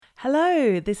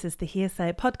Hello, this is the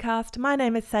Hearsay Podcast. My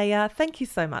name is Saya. Thank you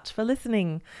so much for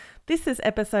listening. This is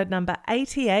episode number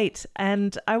 88,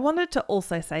 and I wanted to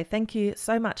also say thank you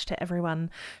so much to everyone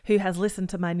who has listened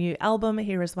to my new album,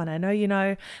 Here Is One I Know You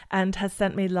Know, and has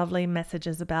sent me lovely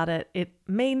messages about it. It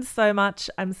means so much.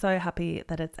 I'm so happy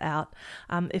that it's out.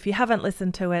 If you haven't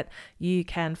listened to it, you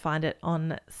can find it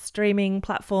on streaming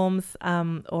platforms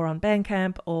or on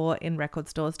Bandcamp or in record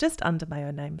stores just under my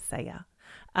own name, Saya.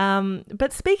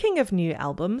 But speaking of new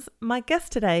albums, my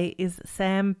guest today is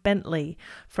Sam Bentley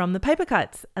from the Paper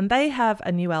Kites, and they have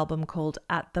a new album called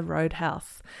At the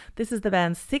Roadhouse. This is the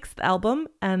band's sixth album,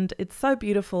 and it's so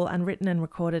beautiful and written and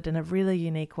recorded in a really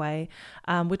unique way,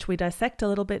 which we dissect a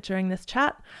little bit during this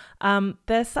chat.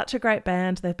 They're such a great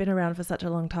band. They've been around for such a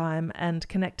long time and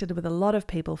connected with a lot of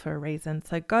people for a reason.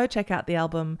 So go check out the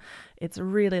album. It's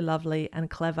really lovely and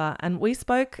clever. And we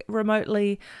spoke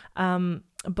remotely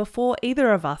before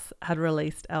either of us had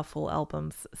released our full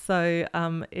albums. So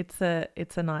it's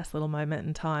a nice little moment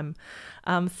in time.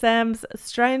 Sam's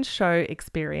Strange Show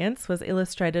experience was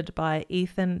illustrated by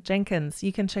Ethan Jenkins.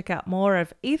 You can check out more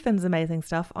of Ethan's amazing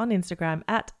stuff on Instagram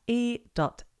at e.e.jenkins.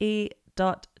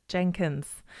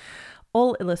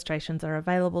 All illustrations are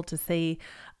available to see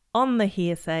on the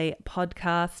Hearsay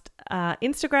Podcast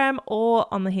Instagram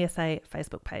or on the Hearsay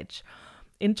Facebook page.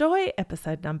 Enjoy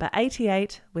episode number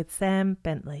 88 with Sam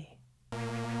Bentley.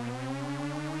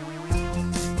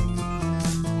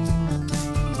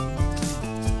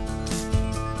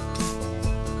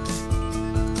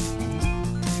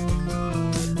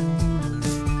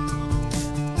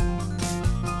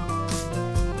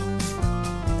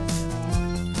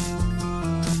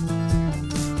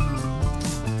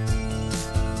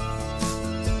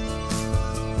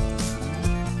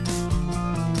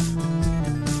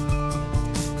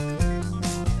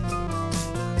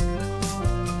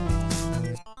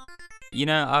 You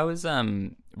know, I was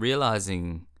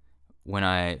realizing when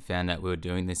I found out we were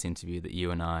doing this interview that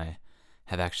you and I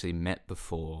have actually met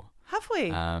before. Have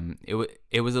we?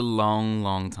 It was a long,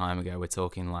 long time ago. We're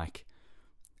talking like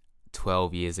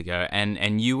 12 years ago,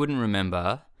 and you wouldn't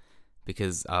remember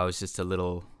because I was just a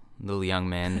little young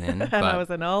man then. And I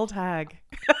was an old hag.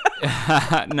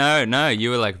 No, you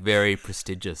were like very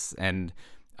prestigious, and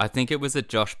I think it was a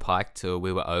Josh Pike tour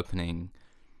we were opening,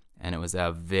 and it was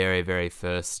our very, very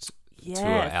first tour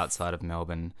outside of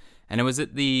Melbourne, and it was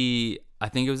at the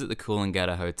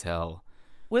Coolangatta Hotel.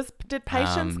 Did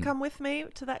Patience come with me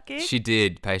to that gig? She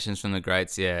did. Patience from the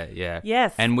Greats, yeah.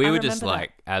 Yes, and we I were just remember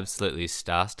like absolutely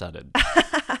star-studded.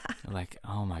 Like,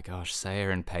 oh my gosh, Saya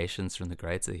and Patience from the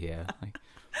Greats are here. Like,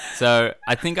 so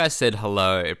I think I said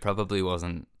hello. It probably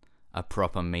wasn't a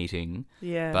proper meeting,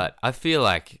 but I feel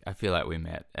like we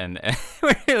met, and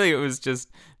really it was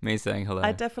just me saying hello.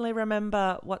 I definitely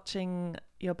remember watching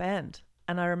your band,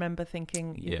 and I remember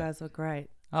thinking you guys were great.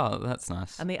 Oh, that's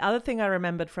nice. And the other thing I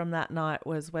remembered from that night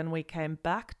was when we came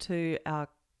back to our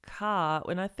car,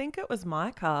 when I think it was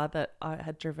my car that I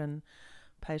had driven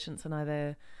Patience and I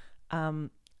there.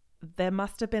 There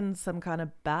must have been some kind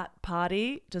of bat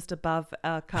party just above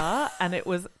our car, and it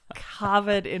was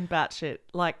covered in bat shit,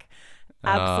 like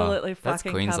absolutely fucking that's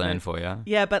Queensland covered. For you.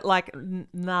 Yeah, but like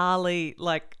gnarly,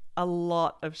 like a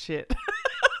lot of shit.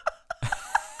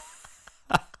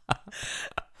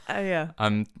 Yeah.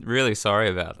 I'm really sorry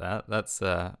about that. That's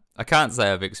I can't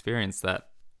say I've experienced that,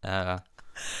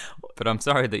 but I'm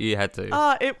sorry that you had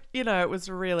to. It was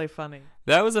really funny.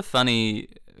 That was a funny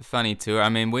tour. I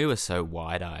mean, we were so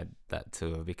wide-eyed that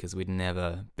tour because we'd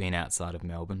never been outside of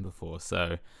Melbourne before.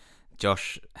 So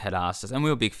Josh had asked us, and we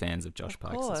were big fans of Josh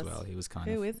Pikes as well. He was kind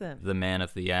Who of isn't? the man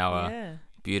of the hour. Yeah.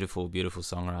 Beautiful, beautiful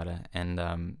songwriter. And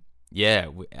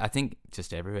I think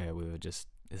just everywhere we were just,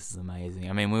 this is amazing.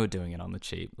 I mean, we were doing it on the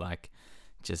cheap, like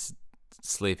just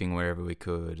sleeping wherever we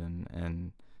could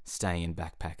and staying in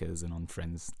backpackers and on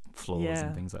friends' floors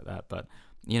and things like that. But,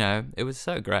 it was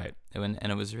so great. And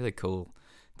it was really cool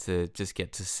to just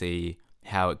get to see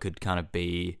how it could kind of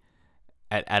be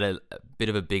at a bit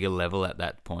of a bigger level at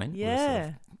that point. Yeah. We were sort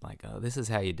of like, oh, this is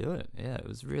how you do it. Yeah, it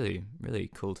was really, really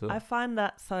cool too. I find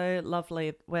that so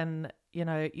lovely when,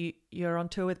 you're on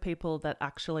tour with people that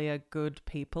actually are good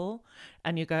people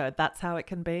and you go, that's how it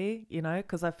can be,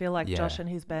 because I feel like Josh and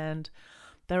his band,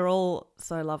 they're all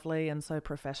so lovely and so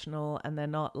professional, and they're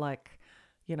not like,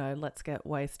 let's get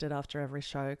wasted after every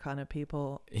show kind of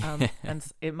people. And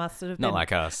it must have been... Not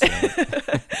like us.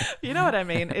 You know what I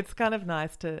mean? It's kind of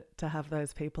nice to have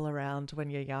those people around when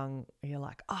you're young. You're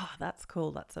like, oh, that's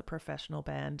cool. That's a professional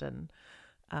band. And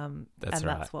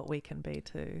that's what we can be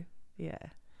too. Yeah.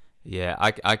 Yeah,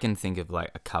 I can think of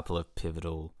like a couple of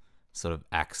pivotal sort of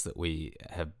acts that we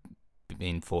have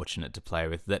been fortunate to play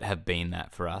with that have been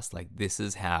that for us. Like, this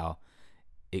is how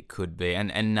it could be.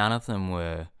 And none of them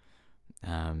were...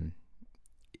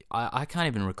 I can't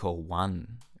even recall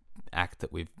one act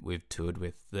that we've toured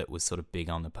with that was sort of big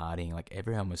on the partying. Like,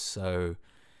 everyone was so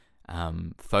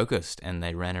focused, and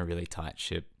they ran a really tight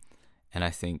ship. And I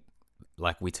think,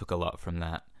 like, we took a lot from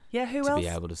that. Yeah, who to else? be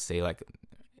able to see, like...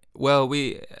 Well,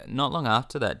 we... Not long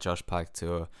after that Josh Pike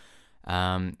tour...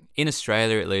 in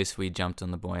Australia, at least, we jumped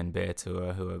on the Boy and Bear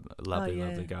tour, who are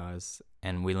lovely guys,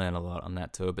 and we learned a lot on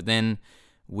that tour. But then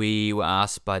we were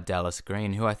asked by Dallas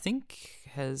Green, who I think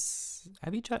has...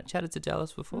 Have you chatted to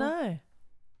Dallas before?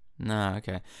 No,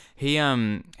 okay. He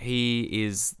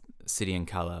is City and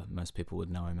Colour, most people would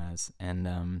know him as,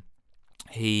 and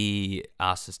he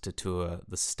asked us to tour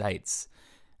the States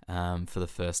for the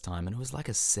first time, and it was like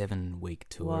a 7-week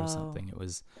tour or something. It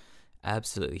was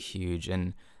absolutely huge,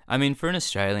 and I mean, for an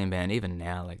Australian band, even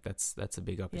now, like, that's a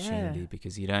big opportunity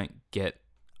because you don't get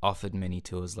offered many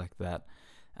tours like that.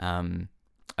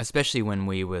 Especially when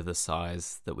we were the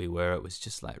size that we were, it was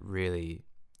just like really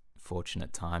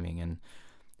fortunate timing, and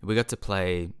we got to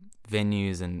play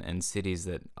venues and cities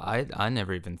that I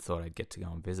never even thought I'd get to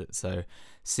go and visit. So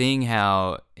seeing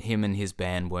how him and his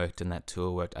band worked and that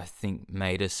tour worked, I think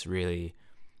made us really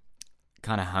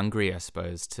kind of hungry, I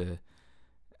suppose, to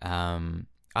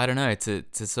I don't know, to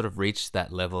sort of reach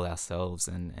that level ourselves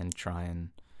and try and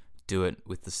do it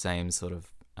with the same sort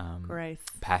of grace,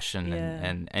 passion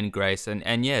and grace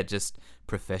and yeah, just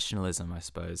professionalism, I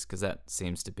suppose, because that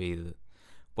seems to be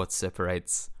what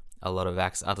separates a lot of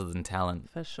acts other than talent,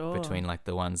 for sure, between like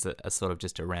the ones that are sort of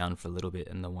just around for a little bit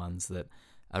and the ones that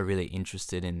are really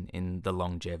interested in the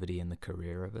longevity and the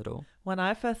career of it all. When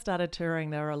I first started touring,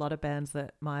 there were a lot of bands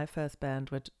that my first band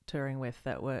were touring with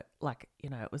that were like, you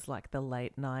know, it was like the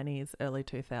late 90s, early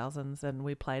 2000s, and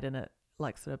we played in a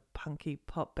like sort of punky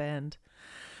pop band,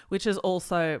 which is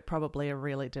also probably a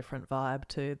really different vibe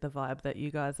to the vibe that you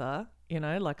guys are, you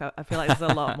know, like I feel like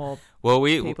there's a lot more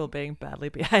people being badly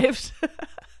behaved.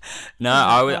 No,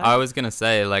 I was going to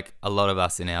say, like, a lot of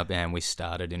us in our band, we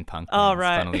started in punk bands,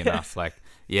 funnily enough. Like,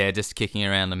 yeah, just kicking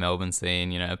around the Melbourne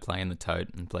scene, you know, playing the Tote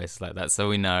and places like that.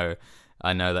 So I know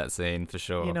that scene for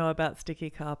sure. You know about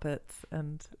sticky carpets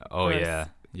and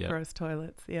gross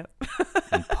toilets, yep.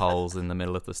 And poles in the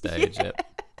middle of the stage, yep.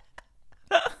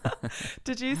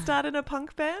 Did you start in a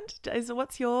punk band?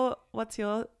 What's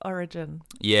your origin?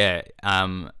 Yeah,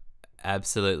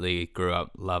 absolutely grew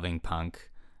up loving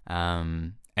punk.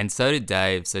 And so did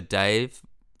Dave. So Dave,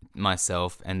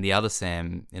 myself, and the other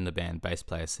Sam in the band, bass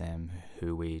player Sam,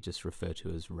 who we just refer to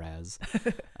as Raz,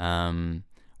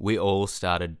 we all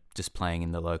started just playing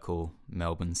in the local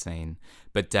Melbourne scene.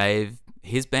 But Dave,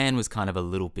 his band was kind of a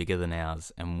little bigger than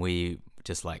ours, and we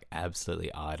just like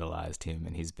absolutely idolized him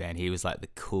and his band. He was like the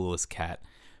coolest cat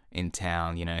in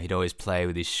town. You know, he'd always play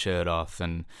with his shirt off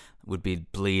and would be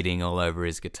bleeding all over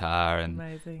his guitar, and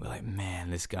amazing. We're like,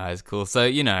 man, this guy's cool. So,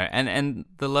 you know, and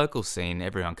the local scene,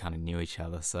 everyone kind of knew each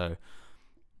other. So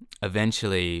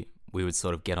eventually we would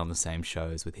sort of get on the same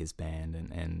shows with his band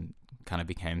and kind of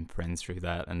became friends through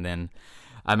that. And then,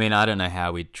 I mean, I don't know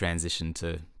how we transitioned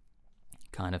to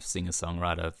kind of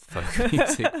singer-songwriter folk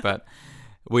music, but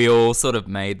we all sort of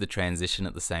made the transition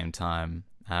at the same time.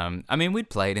 I mean,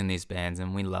 we'd played in these bands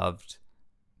and we loved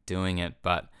doing it,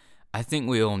 but I think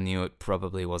we all knew it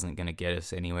probably wasn't going to get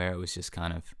us anywhere. It was just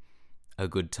kind of a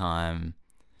good time,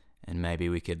 and maybe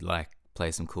we could like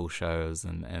play some cool shows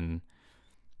and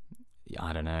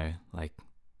I don't know, like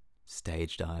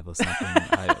stage dive or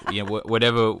something.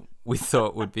 Whatever we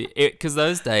thought would be it, because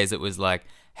those days it was like,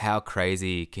 how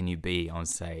crazy can you be on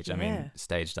stage? Yeah. I mean,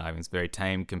 stage diving is very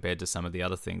tame compared to some of the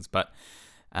other things, but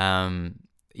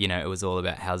you know, it was all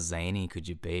about how zany could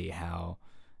you be, how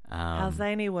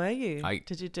zany were you?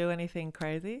 Did you do anything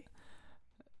crazy?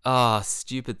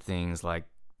 Stupid things like,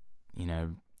 you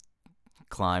know,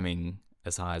 climbing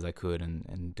as high as I could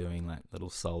and doing like little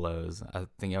solos. I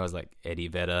think I was like Eddie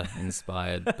Vedder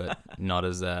inspired, but not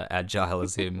as agile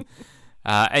as him.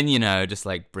 And, you know, just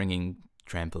like bringing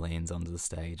trampolines onto the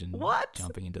stage and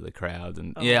jumping into the crowd.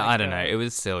 And I don't know. It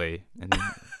was silly. And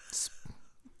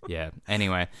yeah.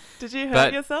 Anyway. Did you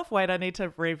hurt yourself? Wait, I need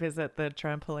to revisit the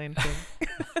trampoline thing.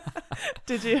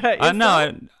 Did you hurt yourself?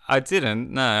 No, I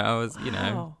didn't. No, I was, you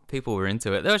know, people were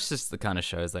into it. That was just the kind of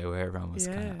shows they were. Everyone was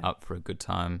kind of up for a good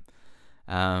time.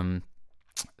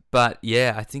 But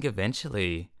yeah, I think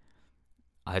eventually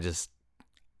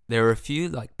there were a few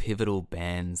like pivotal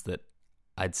bands that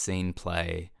I'd seen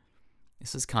play.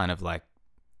 This was kind of like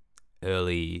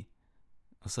early,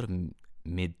 sort of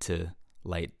mid to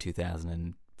late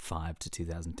 2005 to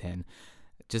 2010.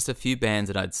 Just a few bands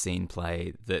that I'd seen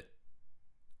play that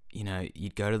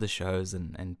you'd go to the shows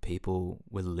and people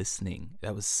were listening.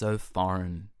 That was so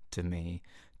foreign to me,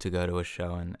 to go to a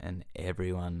show and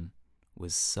everyone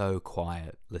was so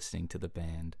quiet listening to the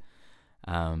band.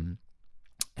 And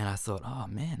I thought, oh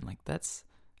man, like that's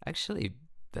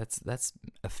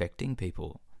affecting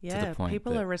people to the point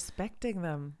people that, are respecting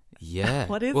them. yeah.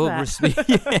 What is well, that?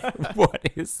 Yeah, what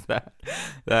is that?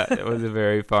 That was a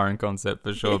very foreign concept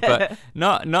for sure. But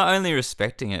not only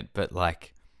respecting it, but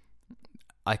like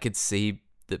I could see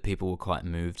that people were quite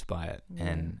moved by it,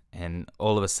 and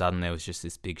all of a sudden there was just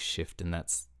this big shift, and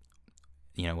that's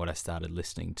what I started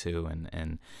listening to,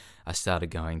 and I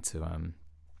started going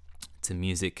to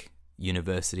music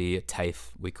university at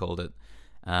TAFE, we called it,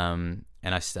 and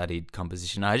I studied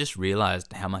composition. I just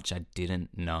realized how much I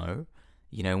didn't know.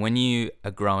 When you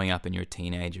are growing up and you're a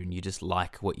teenager and you just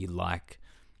like what you like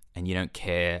and you don't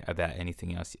care about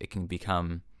anything else, it can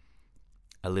become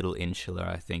a little insular,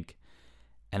 I think.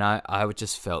 And I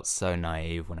just felt so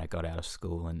naive when I got out of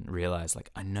school and realized,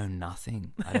 like, I know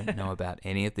nothing. I don't know about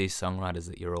any of these songwriters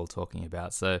that you're all talking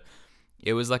about. So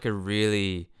it was like a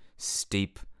really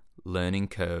steep learning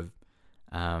curve.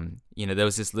 There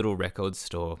was this little record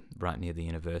store right near the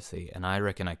university, and I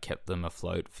reckon I kept them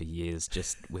afloat for years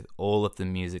just with all of the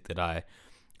music that I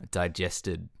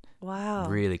digested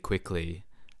really quickly.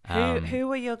 Who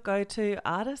were your go-to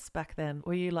artists back then?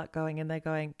 Were you like going in there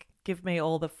going, give me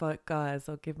all the folk guys,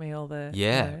 or give me all the...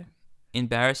 Yeah.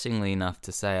 Embarrassingly enough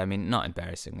to say, I mean, not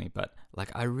embarrassingly, but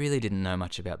like I really didn't know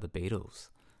much about the Beatles.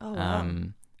 Oh, wow.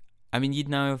 I mean, you'd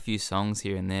know a few songs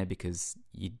here and there because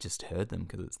you'd just heard them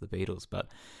because it's the Beatles. But,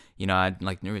 I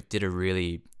did a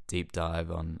really deep dive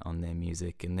on their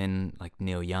music. And then like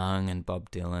Neil Young and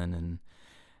Bob Dylan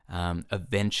and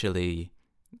eventually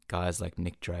guys like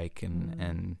Nick Drake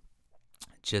and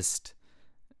just...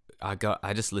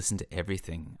 I just listened to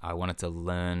everything. I wanted to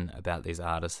learn about these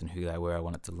artists and who they were. I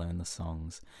wanted to learn the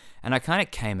songs. And I kind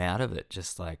of came out of it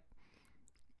just like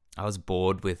I was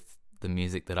bored with the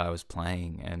music that I was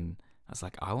playing, and I was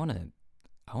like, I want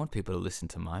people to listen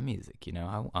to my music,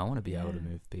 I want to be able to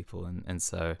move people. And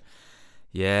so,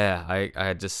 yeah,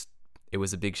 I just, it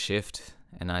was a big shift,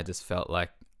 and I just felt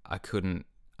like I couldn't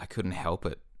help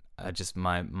it.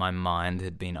 My mind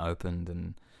had been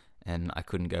opened, and I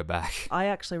couldn't go back. I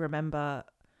actually remember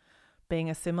being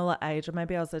a similar age, or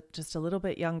maybe I was just a little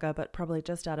bit younger, but probably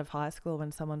just out of high school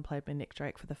when someone played me Nick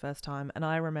Drake for the first time. And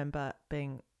I remember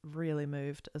being really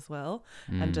moved as well,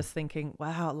 and just thinking,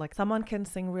 wow, like someone can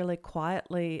sing really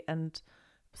quietly and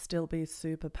still be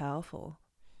super powerful.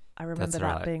 I remember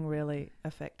that being really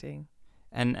affecting.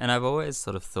 And I've always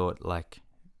sort of thought like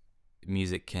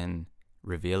music can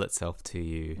reveal itself to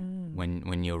you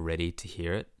when you're ready to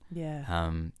hear it.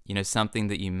 Yeah. Something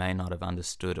that you may not have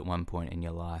understood at one point in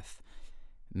your life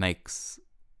makes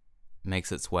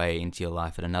its way into your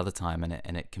life at another time,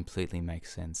 and it completely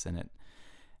makes sense, and it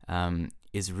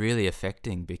is really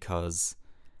affecting because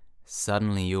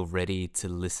suddenly you're ready to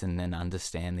listen and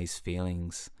understand these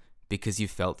feelings because you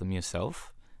felt them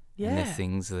yourself. Yeah. And they're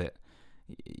things that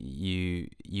you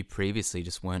previously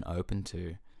just weren't open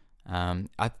to.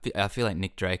 I feel like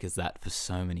Nick Drake is that for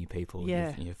so many people.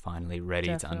 Yeah, you're finally ready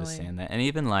definitely to understand that. And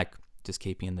even like just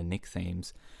keeping in the Nick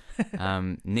themes,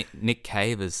 Nick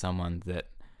Cave is someone that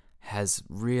has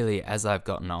really, as I've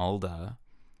gotten older,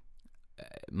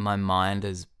 my mind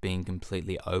has been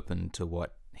completely open to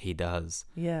what he does.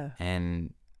 Yeah.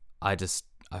 And I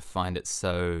find it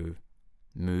so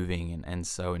moving and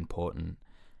so important.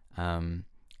 And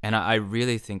I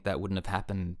really think that wouldn't have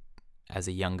happened as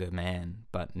a younger man,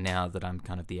 but now that I'm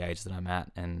kind of the age that I'm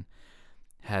at and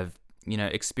have,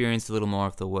 experienced a little more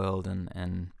of the world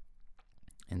and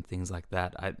things like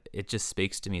that, it just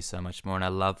speaks to me so much more, and I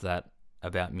love that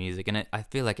about music. And I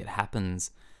feel like it happens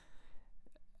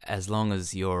as long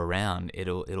as you're around.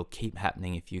 It'll keep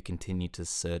happening if you continue to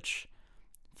search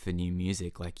for new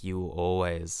music. Like you will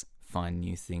always find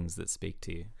new things that speak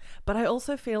to you. But I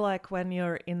also feel like when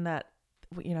you're in that,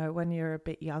 when you're a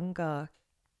bit younger,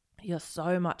 you're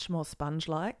so much more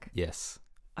sponge-like. Yes.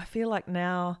 I feel like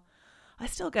now I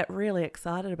still get really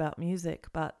excited about music,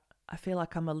 but I feel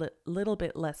like I'm a little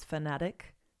bit less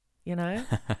fanatic,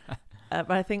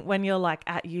 But I think when you're like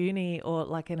at uni or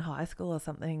like in high school or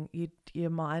something, your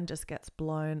mind just gets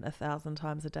blown 1,000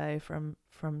 times a day from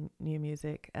new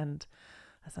music, and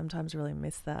I sometimes really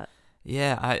miss that.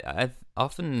 Yeah, I've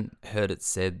often heard it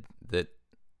said that,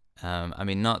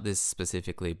 not this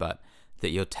specifically, but that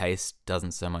your taste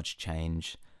doesn't so much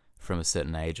change from a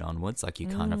certain age onwards. Like you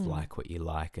kind of like what you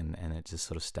like, and it just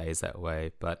sort of stays that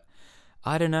way. But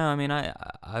I don't know. I mean,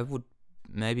 I would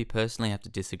maybe personally have to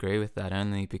disagree with that,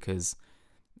 only because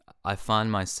I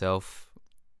find myself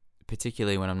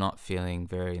particularly when I'm not feeling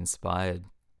very inspired,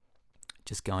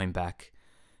 just going back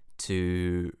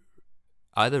to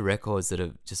either records that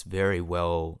are just very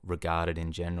well regarded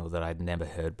in general that I'd never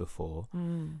heard before.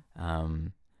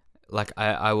 Like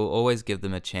I will always give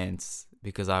them a chance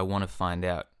because I want to find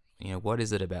out, what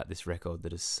is it about this record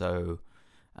that is so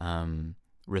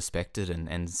respected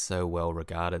and so well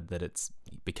regarded that it's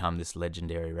become this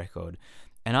legendary record.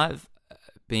 And I've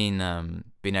been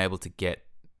able to get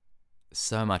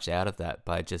so much out of that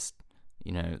by just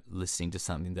listening to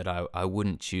something that I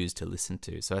wouldn't choose to listen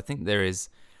to. So I think there is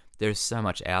so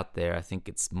much out there. I think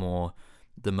it's more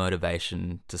the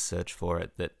motivation to search for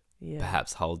it that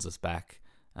perhaps holds us back,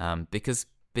 because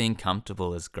being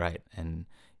comfortable is great, and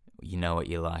you know what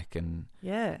you like, and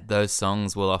those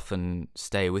songs will often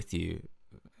stay with you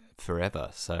forever.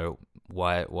 So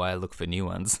why look for new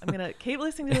ones? I'm gonna keep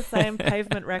listening to the same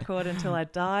Pavement record until I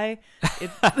die.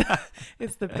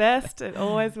 It's the best. It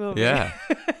always will be. Yeah,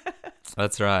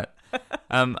 that's right.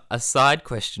 A side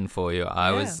question for you.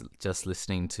 I was just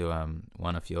listening to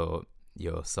one of your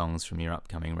songs from your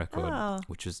upcoming record,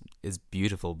 which is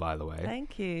beautiful, by the way.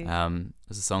 Thank you.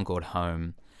 There's a song called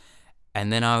Home.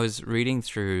 And then I was reading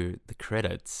through the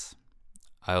credits.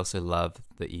 I also love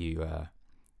that you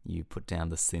put down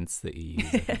the synths that you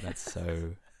use. I think that's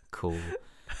so cool.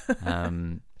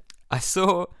 I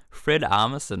saw Fred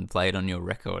Armisen played on your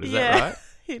record. Is that right?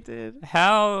 He did.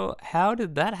 How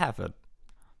did that happen?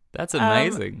 That's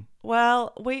amazing.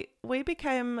 Well, we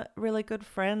became really good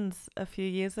friends a few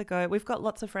years ago. We've got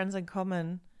lots of friends in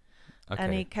common. Okay.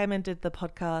 And he came and did the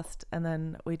podcast, and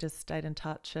then we just stayed in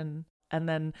touch, and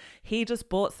then he just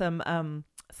bought some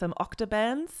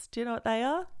octabands. Do you know what they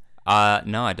are?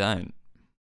 No, I don't.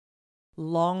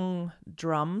 Long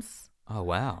drums. Oh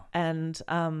wow. And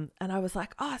I was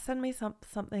like, send me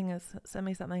something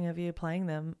of you playing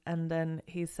them. And then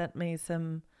he sent me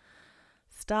some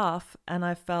stuff, and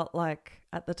I felt like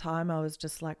at the time I was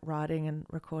just like writing and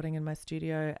recording in my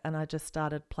studio, and I just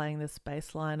started playing this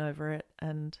bass line over it,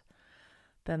 and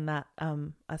then that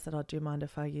I said, do you mind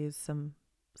if I use some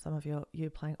of you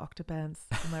playing octabands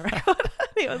in my record? And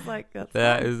he was like,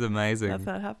 that is amazing. That's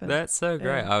how it happened. That's so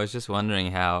great. I was just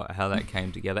wondering how that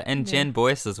came together. And Jen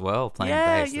Boyce as well playing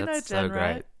bass. You that's know Jen, so great.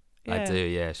 Right? Yeah. I do,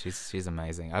 yeah. She's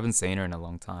amazing. I haven't seen her in a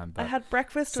long time. But I had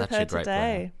breakfast with her today.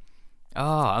 Player.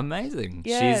 Oh, amazing.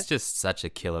 Yeah. She's just such a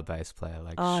killer bass player.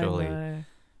 Like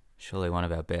surely one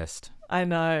of our best. I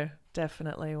know.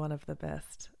 Definitely one of the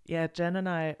best. Yeah, Jen and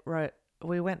I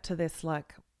we went to this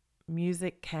like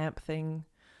music camp thing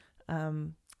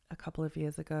a couple of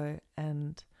years ago,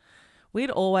 and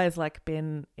we'd always like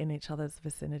been in each other's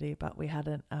vicinity, but we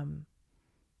hadn't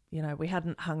we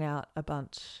hadn't hung out a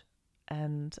bunch,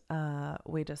 and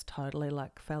we just totally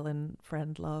like fell in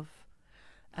friend love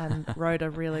and wrote a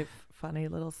really funny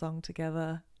little song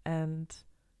together, and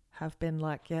have been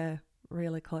like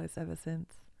really close ever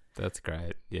since. That's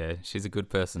great. Yeah, she's a good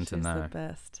person to know. She's the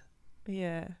best.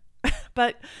 Yeah.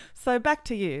 But so back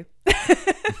to you.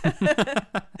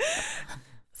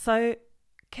 So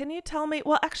can you tell me,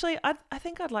 well, actually, I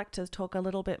think I'd like to talk a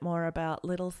little bit more about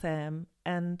Little Sam.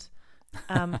 And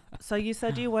so you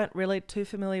said you weren't really too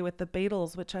familiar with the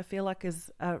Beatles, which I feel like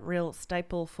is a real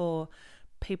staple for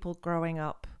people growing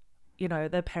up.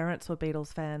 Their parents were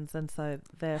Beatles fans, and so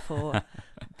therefore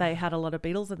they had a lot of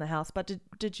Beatles in the house. But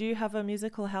did you have a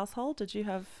musical household? Did you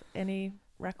have any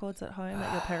records at home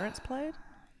that your parents played?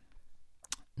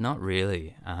 Not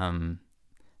really.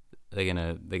 They're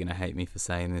gonna hate me for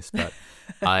saying this, but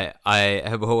I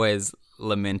have always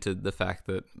lamented the fact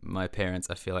that my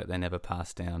parents, I feel like they never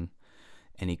passed down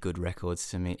any good records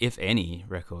to me, if any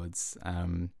records.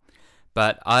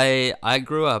 But I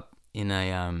grew up in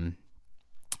a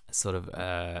sort of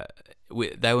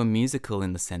they were musical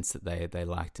in the sense that they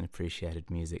liked and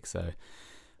appreciated music. So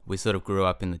we sort of grew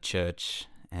up in the church,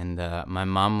 and my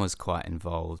mum was quite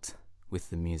involved with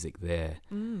the music there.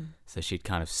 So she'd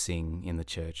kind of sing in the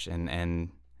church,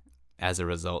 and as a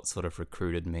result sort of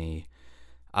recruited me.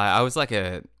 I was like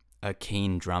a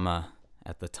keen drummer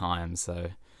at the time, so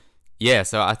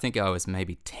I think I was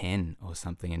maybe 10 or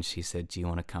something, and she said, do you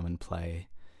want to come and play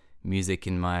music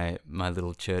in my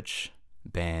little church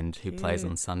band who plays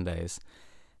on Sundays?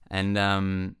 And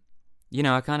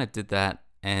I kind of did that,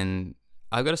 and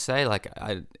I've got to say, like,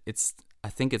 I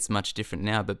think it's much different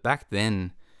now, but back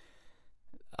then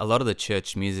a lot of the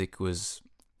church music was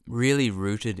really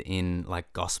rooted in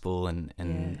like gospel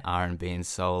and R&B and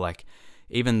soul. Like,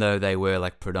 even though they were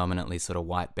like predominantly sort of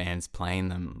white bands playing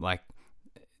them, like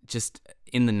just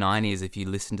in the 90s, if you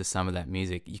listen to some of that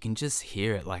music, you can just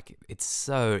hear it. Like, it's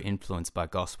so influenced by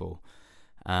gospel.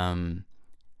 And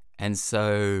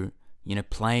so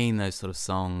playing those sort of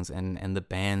songs, and the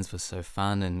bands were so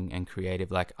fun and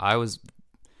creative. Like, I was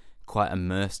quite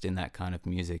immersed in that kind of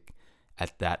music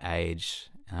at that age.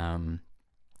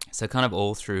 So kind of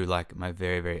all through like my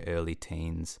very, very early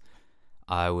teens,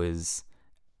 I was,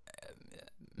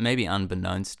 maybe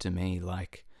unbeknownst to me,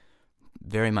 like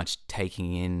very much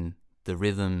taking in the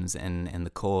rhythms and the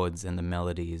chords and the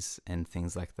melodies and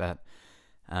things like that.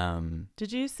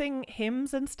 Did you sing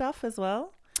hymns and stuff as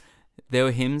well? There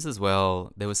were hymns as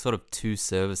well. There was sort of two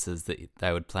services that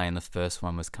they would play, and the first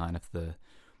one was kind of the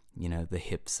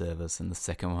hip service, and the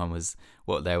second one was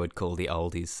what they would call the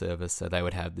oldies service. So they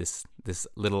would have this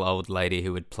little old lady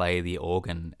who would play the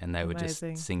organ, and they would just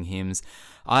sing hymns.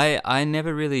 I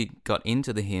never really got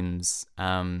into the hymns.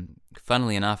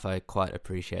 Funnily enough, I quite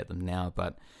appreciate them now,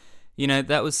 but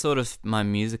that was sort of my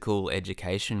musical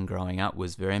education growing up,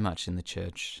 was very much in the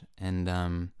church.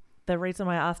 And the reason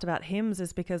why I asked about hymns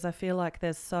is because I feel like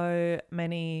there's so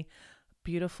many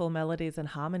beautiful melodies and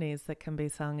harmonies that can be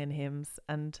sung in hymns,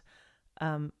 and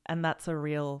that's a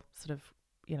real sort of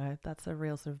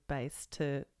base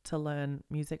to learn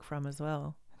music from as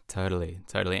well. Totally.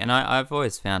 And I've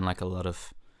always found like a lot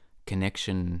of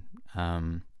connection.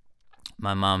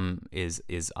 My mum is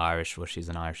Irish. Well, she's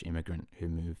an Irish immigrant who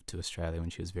moved to Australia when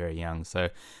she was very young. So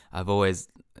I've always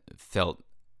felt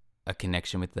a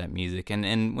connection with that music.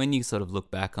 And when you sort of look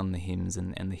back on the hymns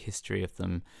and the history of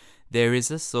them, there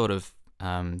is a sort of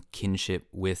kinship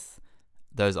with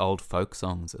those old folk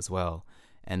songs as well.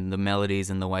 And the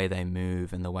melodies and the way they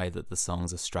move and the way that the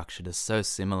songs are structured is so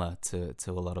similar to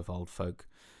a lot of old folk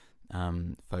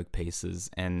pieces.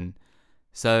 And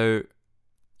so,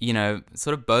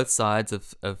 sort of both sides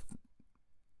of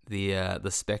the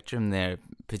spectrum there,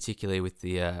 particularly with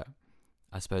the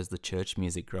I suppose the church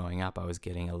music growing up. I was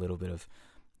getting a little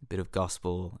bit of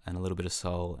gospel and a little bit of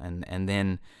soul, and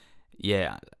then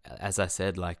as I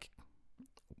said, like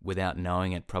without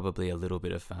knowing it, probably a little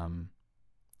bit of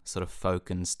sort of folk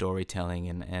and storytelling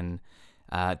and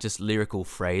just lyrical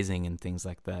phrasing and things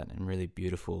like that, and really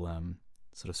beautiful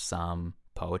sort of psalm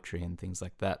poetry and things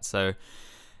like that. So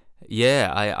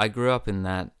I grew up in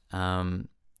that.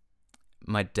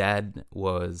 My dad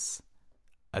was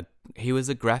a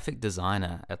graphic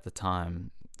designer at the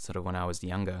time, sort of when I was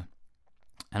younger,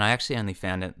 and I actually only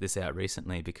found this out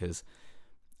recently because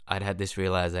I'd had this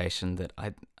realization that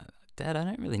Dad, I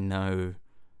don't really know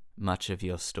much of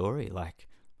your story. Like,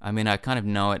 I mean, I kind of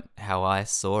know it how I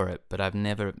saw it, but I've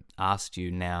never asked you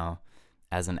now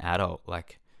as an adult,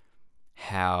 like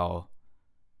how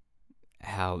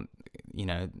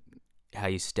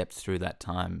you stepped through that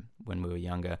time when we were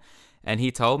younger. And he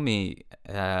told me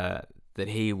that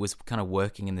he was kind of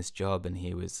working in this job, and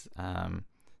he was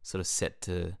sort of set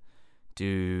to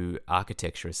do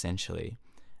architecture essentially,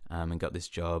 and got this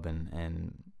job,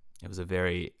 and it was a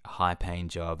very high-paying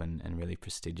job and really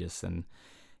prestigious. And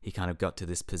he kind of got to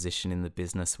this position in the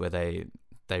business where they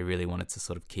really wanted to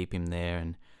sort of keep him there.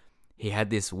 And he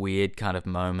had this weird kind of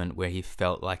moment where he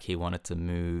felt like he wanted to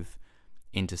move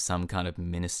into some kind of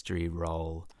ministry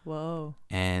role. Whoa.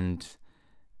 And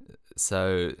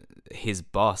so his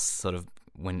boss sort of,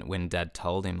 when Dad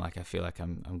told him, like, I feel like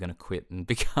I'm going to quit and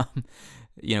become,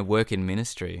 work in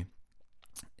ministry,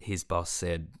 his boss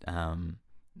said,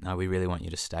 no, we really want you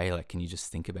to stay. Like, can you just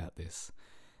think about this?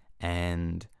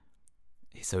 And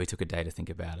so he took a day to think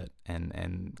about it,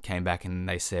 and came back, and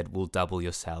they said, we'll double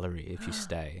your salary if you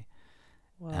stay.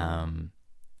 Wow.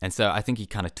 And so I think he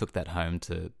kind of took that home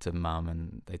to Mum,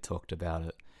 and they talked about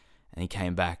it. And he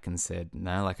came back and said,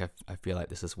 no, like, I feel like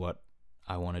this is what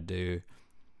I want to do.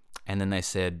 And then they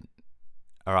said,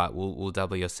 all right, we'll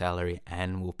double your salary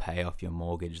and we'll pay off your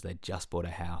mortgage. They just bought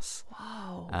a house.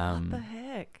 Wow. What the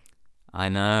heck? I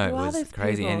know. Who it was are these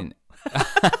crazy. people?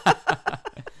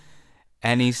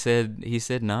 And he said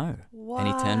no. Wow. And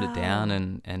he turned it down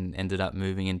and ended up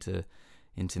moving into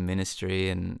ministry.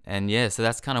 And so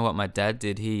that's kind of what my dad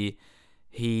did. He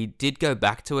did go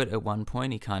back to it at one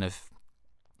point. He kind of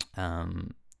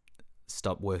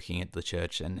stopped working at the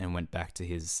church and went back to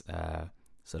his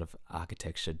sort of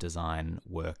architecture design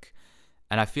work.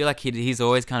 And I feel like he's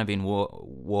always kind of been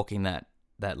walking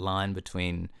that line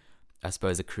between, I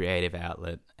suppose, a creative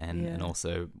outlet and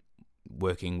also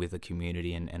working with a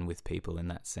community and with people in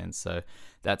that sense. So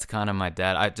that's kind of my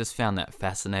dad. I just found that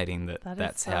fascinating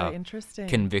that's so how interesting.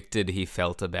 Convicted he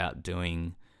felt about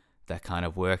doing that kind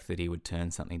of work, that he would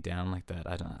turn something down like that.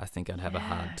 I think I'd have a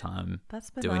hard time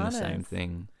doing the same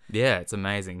thing. Yeah, it's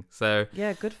amazing. So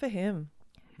yeah, good for him.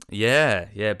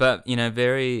 Yeah, but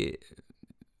very.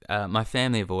 My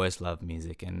family have always loved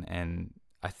music, and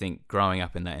I think growing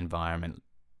up in that environment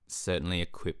certainly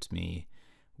equipped me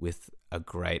with a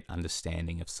great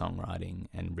understanding of songwriting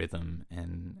and rhythm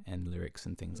and lyrics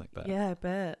and things like that. Yeah, I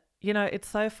bet. You know, it's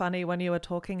so funny when you were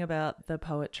talking about the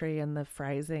poetry and the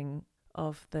phrasing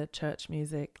of the church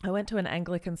music. I went to an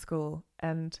Anglican school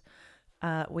and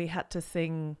we had to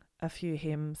sing a few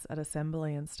hymns at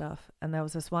assembly and stuff. And there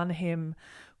was this one hymn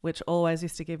which always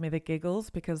used to give me the giggles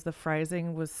because the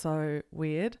phrasing was so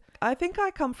weird. I think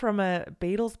I come from a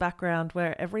Beatles background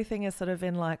where everything is sort of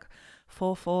in like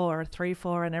 4/4 or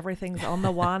 3/4 and everything's on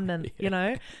the one. And, Yeah. you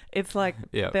know, it's like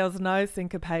Yeah. there was no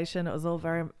syncopation. It was all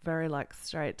very, very like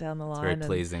straight down the line. Very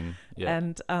pleasing.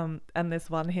 Yeah. And this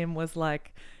one hymn was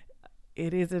like,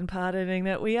 it is in pardoning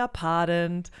that we are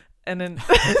pardoned. And then...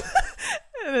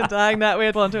 And in dying that we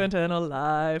want to eternal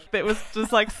life. It was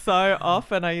just like so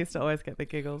off, and I used to always get the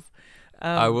giggles.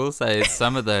 I will say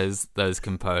some of those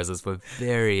composers were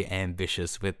very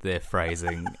ambitious with their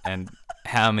phrasing and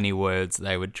how many words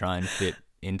they would try and fit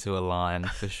into a line,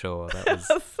 for sure. That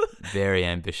was very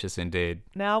ambitious indeed.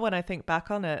 Now when I think back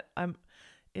on it,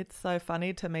 it's so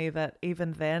funny to me that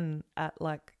even then at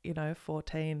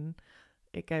 14,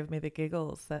 it gave me the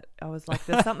giggles, that I was like,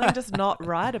 there's something just not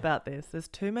right about this. There's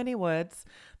too many words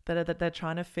that they're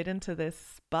trying to fit into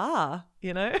this bar,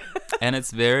 you know? And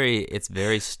it's very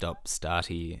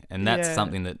stop-starty, and that's Yeah.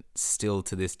 something that still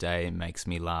to this day makes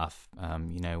me laugh.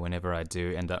 Whenever I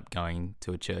do end up going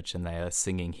to a church and they are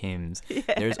singing hymns,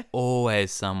 there's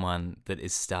always someone that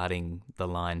is starting the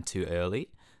line too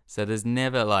early. So there's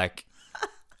never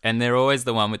and they're always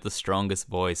the one with the strongest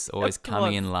voice, always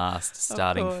coming in last,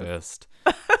 starting first.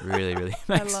 Really, really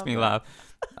makes me laugh.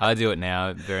 I do it now.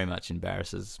 It very much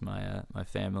embarrasses my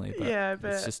family, but Yeah, I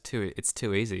bet. it's just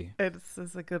too easy.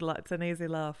 It's a good laugh. It's an easy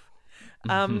laugh.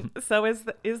 So is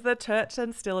the church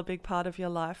then still a big part of your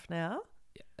life now?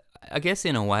 I guess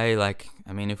in a way,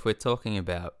 if we're talking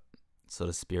about sort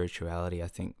of spirituality, I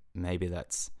think maybe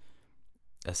that's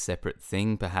a separate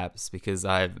thing, perhaps, because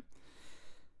I'd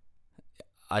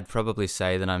probably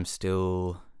say that I'm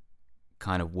still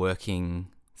kind of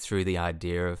working through the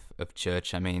idea of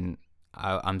church. I mean,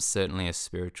 I'm certainly a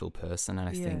spiritual person, and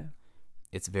I think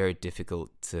it's very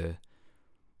difficult to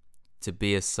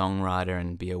be a songwriter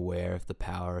and be aware of the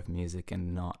power of music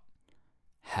and not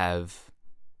have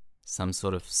some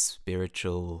sort of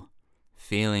spiritual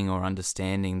feeling or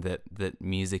understanding that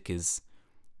music is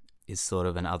sort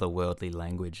of an otherworldly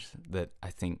language that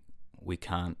I think we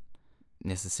can't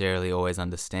necessarily always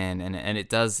understand, and it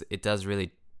does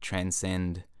really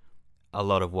transcend a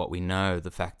lot of what we know.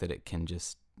 The fact that it can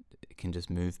just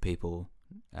move people,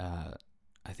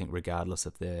 I think, regardless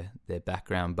of their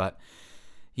background. But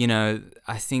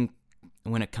I think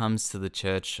when it comes to the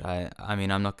church, I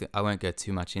won't go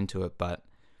too much into it, but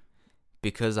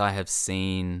because I have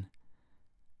seen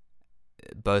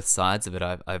both sides of it,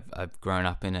 I've grown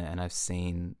up in it, and I've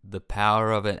seen the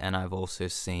power of it, and I've also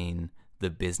seen the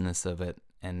business of it,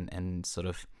 and sort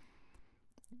of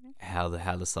how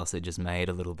the sausage is made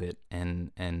a little bit, and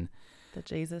The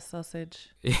Jesus sausage.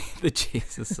 the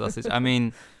Jesus sausage. I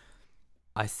mean,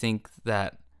 I think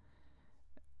that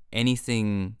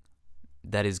anything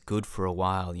that is good for a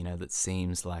while, that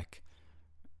seems like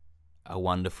a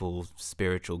wonderful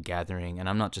spiritual gathering, and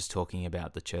I'm not just talking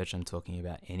about the church, I'm talking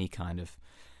about any kind of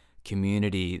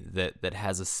community that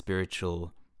has a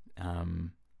spiritual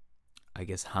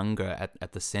hunger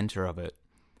at the center of it.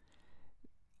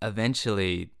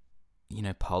 Eventually,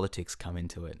 politics come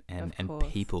into it, and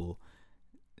people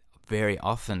very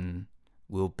often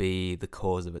will be the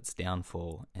cause of its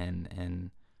downfall, and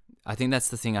I think that's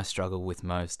the thing I struggle with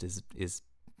most is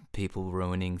people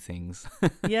ruining things.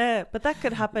 Yeah, but that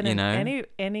could happen in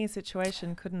any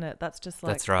situation, couldn't it? That's just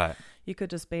like, that's right. You could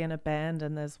just be in a band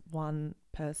and there's one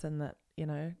person that,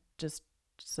 just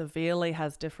severely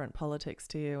has different politics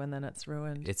to you, and then it's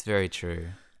ruined. It's very true.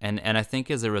 And I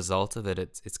think as a result of it,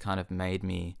 it's kind of made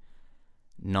me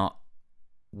not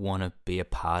want to be a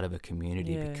part of a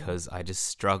community, because I just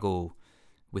struggle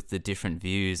with the different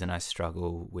views, and I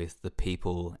struggle with the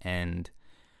people, and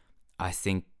I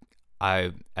think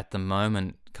I, at the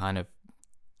moment, kind of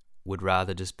would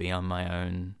rather just be on my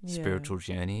own spiritual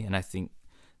journey, and I think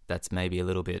that's maybe a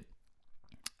little bit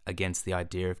against the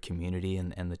idea of community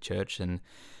and the church,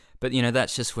 but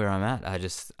that's just where I'm at.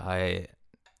 I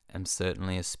am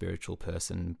certainly a spiritual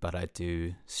person, but I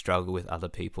do struggle with other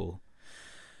people.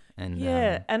 And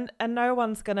and no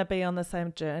one's going to be on the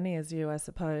same journey as you, I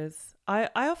suppose. I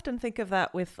often think of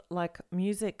that with like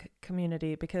music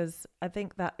community, because I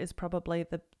think that is probably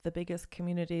the biggest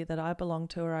community that I belong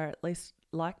to, or I at least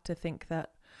like to think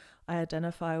that I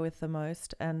identify with the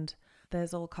most. And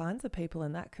there's all kinds of people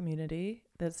in that community.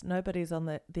 Nobody's on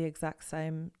the exact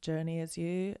same journey as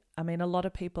you. I mean, a lot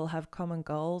of people have common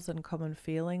goals and common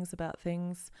feelings about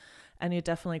things, and you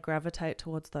definitely gravitate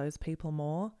towards those people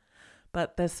more.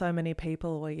 But there's so many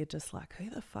people where you're just like, who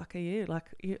the fuck are you? Like,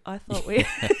 I thought we,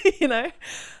 you know,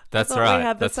 That's I thought right. we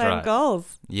had the That's same right.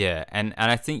 goals. Yeah, and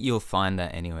I think you'll find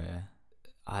that anywhere.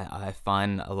 I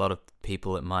find a lot of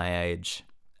people at my age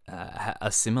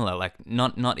are similar, like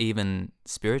not even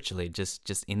spiritually,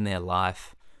 just in their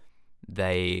life,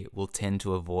 they will tend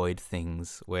to avoid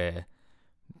things where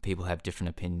people have different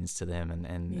opinions to them,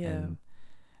 and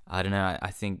I don't know.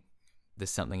 I think there's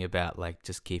something about like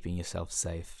just keeping yourself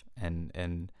safe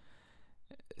and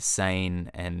sane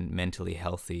and mentally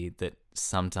healthy that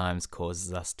sometimes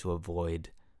causes us to avoid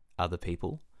other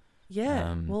people.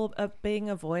 Yeah. Well, being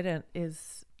avoidant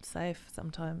is safe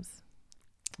sometimes.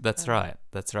 That's right.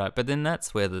 That's right. But then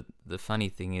that's where the funny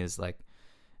thing is, like,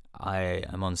 I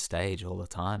am on stage all the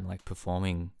time, like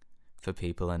performing for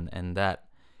people, and that,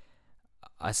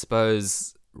 I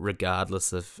suppose,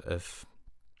 regardless of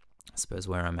I suppose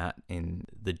where I'm at in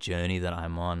the journey that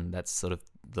I'm on, that's sort of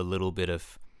the little bit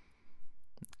of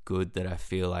good that I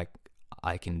feel like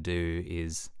I can do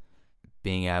is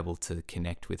being able to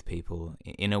connect with people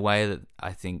in a way that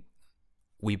I think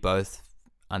we both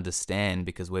understand,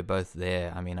 because we're both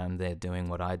there. I mean, I'm there doing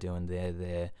what I do, and they're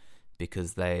there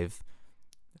because they've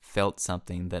felt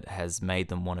something that has made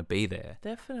them want to be there.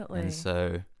 Definitely. And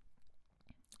so,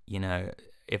 you know,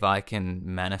 if I can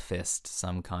manifest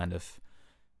some kind of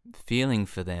feeling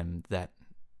for them that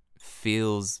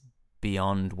feels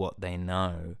beyond what they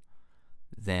know,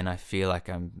 then I feel like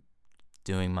I'm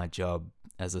doing my job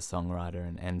as a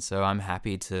songwriter. And so I'm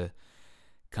happy to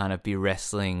kind of be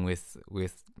wrestling with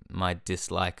my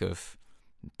dislike of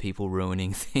people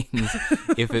ruining things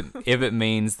if it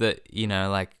means that, you know,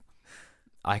 like,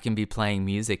 I can be playing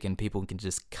music and people can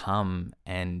just come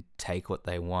and take what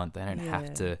they want. They don't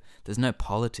have to, there's no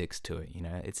politics to it, you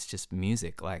know, it's just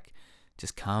music. Like,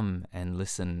 just come and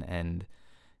listen and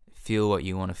feel what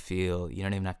you want to feel. You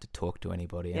don't even have to talk to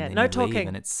anybody. And then no you talking. leave,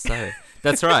 and it's so,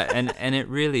 that's right. And it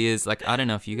really is, like, I don't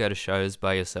know if you go to shows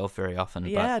by yourself very often,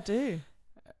 but I do.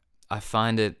 I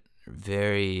find it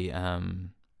very,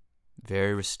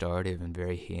 very restorative and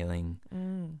very healing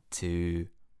to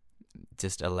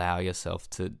just allow yourself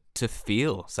to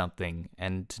feel something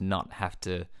and to not have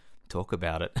to talk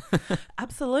about it.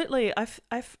 Absolutely.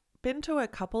 I've been to a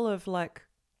couple of like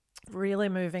really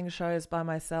moving shows by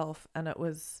myself, and it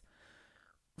was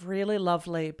really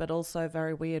lovely, but also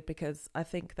very weird, because I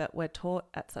think that we're taught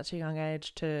at such a young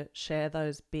age to share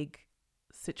those big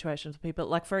situations with people.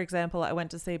 Like, for example, I went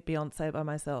to see Beyonce by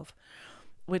myself,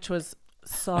 which was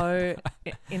so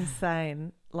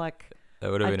insane. Like,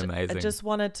 That would have been amazing. I just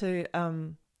wanted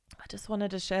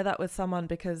to share that with someone,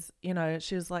 because, you know,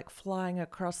 she was like flying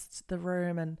across the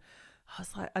room, and I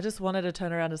was like, I just wanted to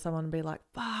turn around to someone and be like,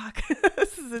 fuck,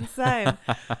 this is insane.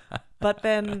 But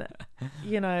then,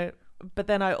 you know,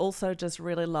 I also just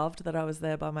really loved that I was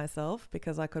there by myself,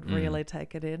 because I could really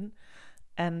take it in.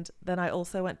 And then I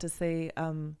also went to see,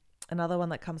 another one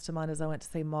that comes to mind is I went to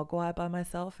see Mogwai by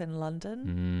myself in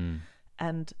London.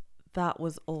 And that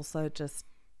was also just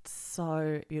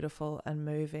so beautiful and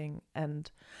moving. And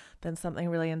then something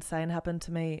really insane happened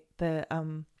to me.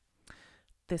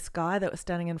 This guy that was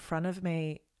standing in front of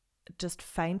me just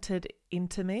fainted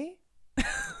into me.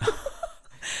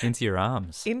 Into your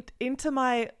arms. Into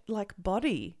my like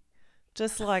body.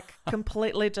 Just like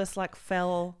completely just like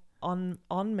fell on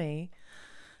me.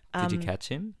 Did you catch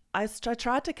him? I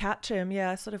tried to catch him. Yeah,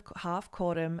 I sort of half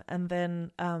caught him. And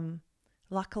then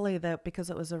luckily, because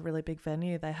it was a really big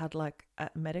venue, they had like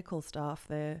medical staff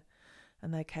there,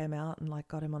 and they came out and like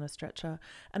got him on a stretcher.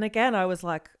 And again, I was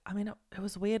like, I mean, it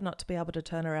was weird not to be able to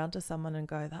turn around to someone and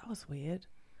go, that was weird.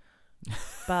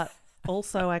 But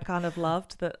also I kind of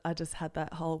loved that I just had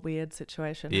that whole weird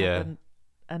situation happen,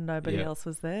 and nobody else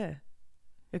was there.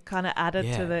 It kind of added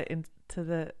to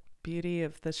the beauty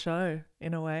of the show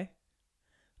in a way.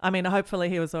 I mean, hopefully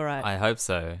he was all right. I hope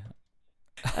so.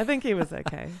 I think he was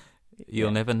okay.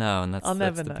 You'll never know, and I'll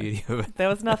never that's the know. beauty of it. There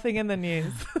was nothing in the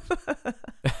news.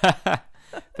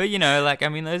 But, you know, like, I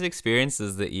mean, those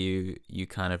experiences that you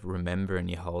kind of remember and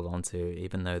you hold on to,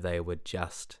 even though they were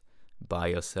just by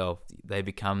yourself, they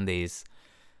become these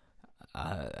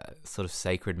sort of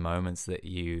sacred moments that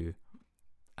you,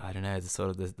 I don't know, the sort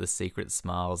of the secret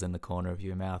smiles in the corner of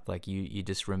your mouth. Like, you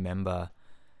just remember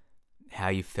how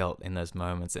you felt in those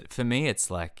moments. For me,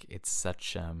 it's like, it's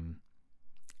such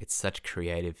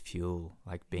creative fuel,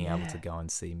 like being able to go and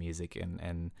see music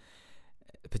and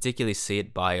particularly see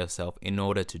it by yourself, in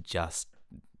order to just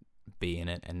be in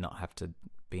it and not have to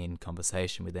be in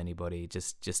conversation with anybody,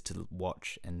 just to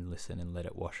watch and listen and let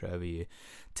it wash over you.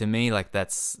 To me, like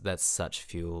that's such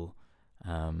fuel.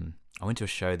 I went to a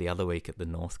show the other week at the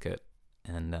Northcote,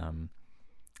 and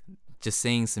just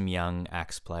seeing some young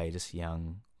acts play, just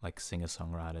young like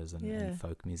singer-songwriters and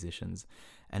folk musicians,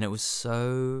 and it was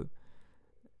so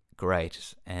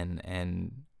great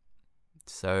and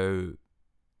so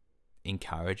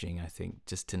encouraging, I think,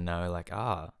 just to know like,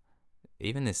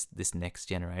 even this next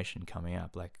generation coming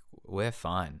up, like we're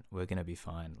fine, we're going to be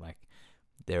fine. Like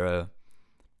there are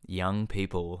young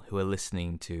people who are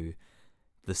listening to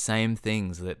the same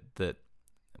things that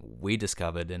we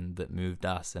discovered and that moved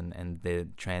us, and they're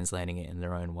translating it in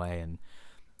their own way. And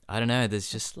I don't know,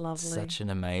 there's just such an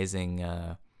amazing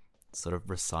sort of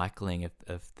recycling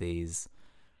of these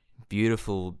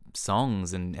beautiful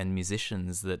songs and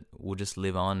musicians that will just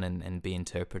live on and be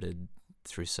interpreted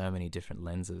through so many different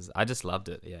lenses. I just loved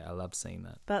it. Yeah, I love seeing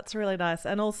that. That's really nice.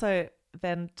 And also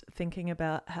then thinking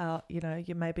about how,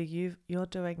 you're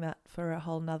doing that for a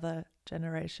whole nother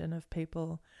generation of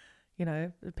people.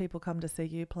 People come to see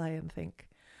you play and think,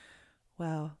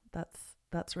 wow,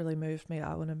 that's really moved me.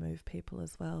 I want to move people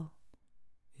as well.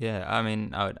 Yeah, I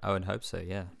mean, I would hope so,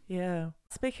 yeah. Yeah.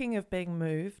 Speaking of being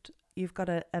moved, you've got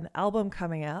an album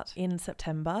coming out in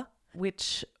September,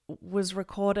 which was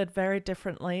recorded very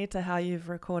differently to how you've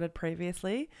recorded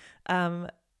previously. Can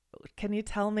you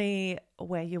tell me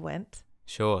where you went?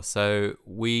 Sure. So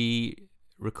we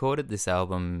recorded this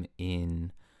album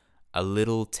in a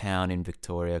little town in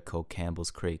Victoria called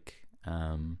Campbell's Creek.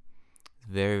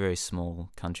 Very, very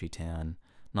small country town,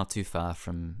 not too far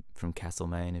from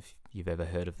Castlemaine, if you've ever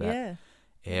heard of that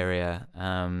area.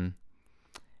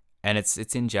 And it's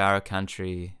in Jarrah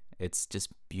country. It's just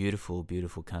beautiful,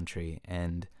 beautiful country,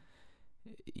 and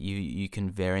you can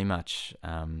very much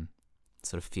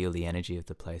sort of feel the energy of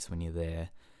the place when you're there.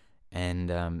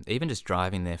 And even just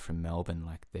driving there from Melbourne,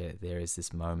 like there is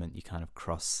this moment you kind of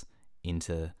cross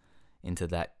into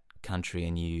that country,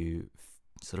 and you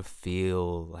sort of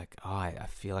feel like, I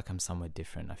feel like I'm somewhere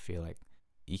different. I feel like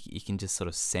you can just sort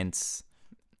of sense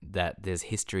that there's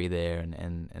history there,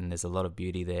 and there's a lot of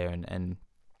beauty there, and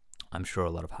I'm sure a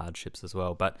lot of hardships as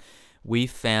well. But we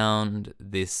found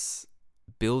this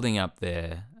building up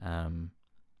there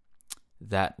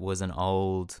that was an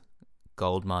old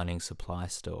gold mining supply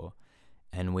store,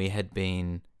 and we had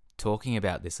been talking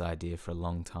about this idea for a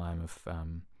long time of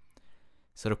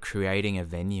sort of creating a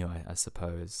venue, I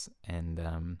suppose,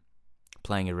 and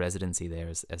playing a residency there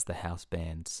as the house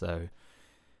band. So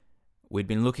we'd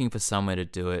been looking for somewhere to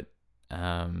do it,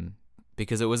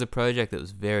 because it was a project that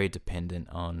was very dependent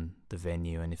on the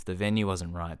venue, and if the venue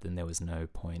wasn't right, then there was no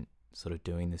point sort of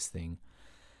doing this thing.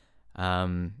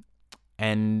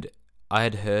 And I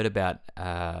had heard about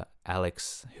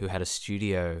Alex, who had a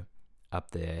studio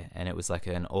up there, and it was like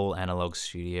an all analog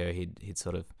studio. He'd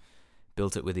sort of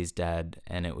built it with his dad,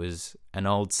 and it was an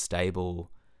old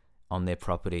stable on their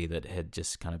property that had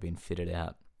just kind of been fitted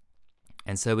out.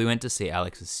 And so we went to see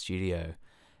Alex's studio,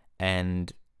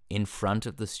 and in front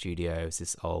of the studio is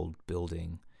this old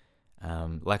building.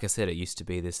 Like I said, it used to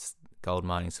be this gold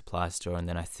mining supply store, and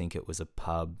then I think it was a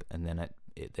pub, and then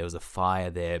there was a fire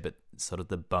there, but sort of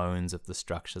the bones of the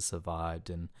structure survived,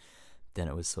 and then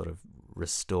it was sort of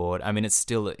restored. I mean,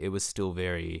 it was still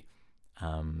very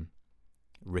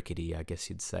rickety, I guess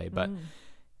you'd say. But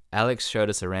Alex showed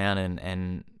us around,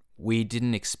 and we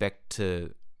didn't expect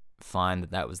to find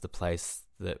that was the place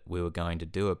that we were going to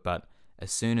do it. But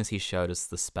as soon as he showed us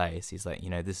the space, he's like,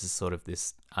 this is sort of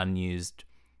this unused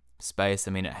space.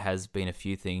 I mean, it has been a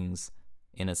few things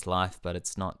in its life, but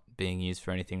it's not being used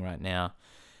for anything right now.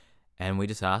 And we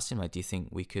just asked him, like, do you think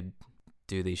we could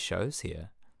do these shows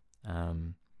here?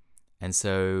 And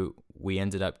so we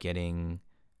ended up getting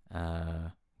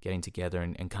together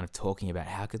and kind of talking about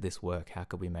how could this work? How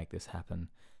could we make this happen?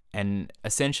 And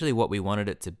essentially what we wanted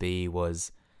it to be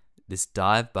was this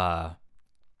dive bar.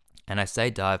 And I say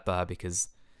dive bar because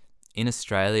in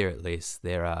Australia, at least,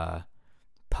 there are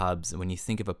pubs. When you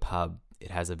think of a pub,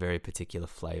 it has a very particular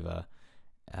flavour,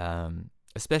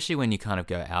 especially when you kind of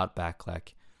go outback,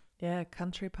 like... Yeah,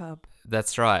 country pub.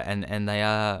 That's right. And they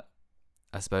are,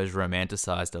 I suppose,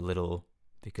 romanticised a little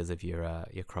because of your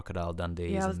Crocodile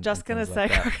Dundees. Yeah, I was just going to say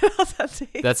like Crocodile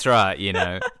Dundee. That's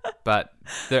right, But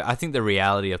I think the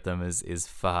reality of them is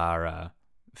far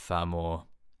more...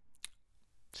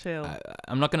 chill.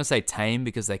 I'm not going to say tame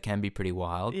because they can be pretty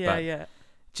wild. Yeah, but yeah.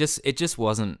 It just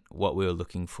wasn't what we were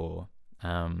looking for.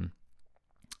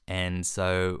 And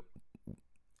so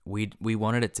we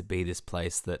wanted it to be this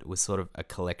place that was sort of a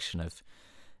collection of,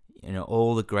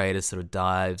 all the greatest sort of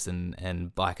dives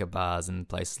and biker bars and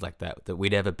places like that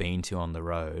we'd ever been to on the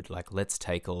road. Like, let's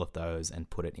take all of those and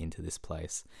put it into this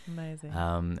place. Amazing.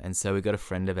 And so we got a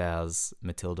friend of ours,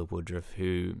 Matilda Woodruff,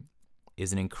 who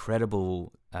is an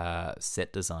incredible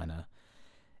set designer.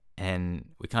 And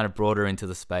we kind of brought her into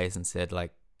the space and said,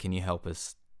 like, can you help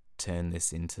us turn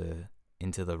this into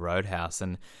the Roadhouse?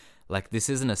 And like, this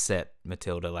isn't a set,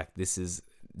 Matilda. Like, this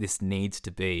needs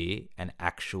to be an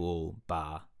actual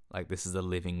bar. Like, this is a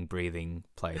living, breathing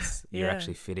place. You're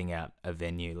actually fitting out a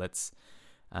venue. Let's,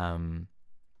 like,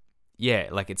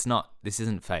 this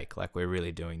isn't fake. Like, we're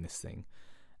really doing this thing.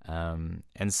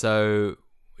 And so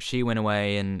she went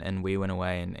away and we went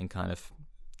away and kind of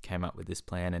came up with this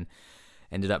plan and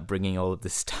ended up bringing all of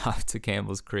this stuff to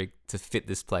Campbell's Creek to fit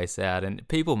this place out. And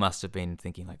people must have been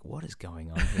thinking, like, what is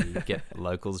going on here? You get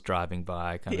locals driving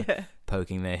by, kind of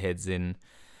poking their heads in.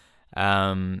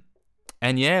 And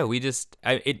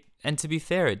to be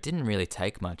fair, it didn't really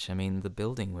take much. I mean, the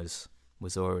building was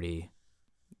already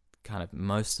kind of,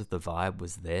 most of the vibe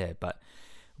was there, but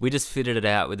we just fitted it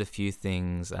out with a few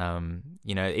things,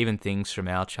 even things from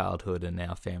our childhood and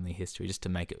our family history, just to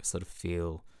make it sort of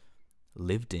feel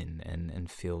lived in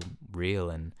and feel real.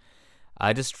 And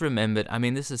I just remembered, I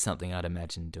mean, this is something I'd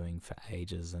imagined doing for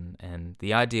ages, and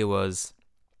the idea was,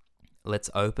 let's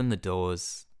open the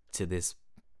doors to this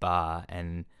bar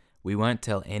and we won't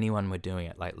tell anyone we're doing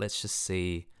it. Like, let's just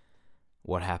see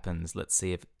what happens. Let's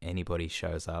see if anybody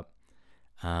shows up.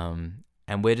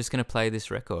 And we're just going to play this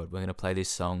record. We're going to play these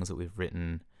songs that we've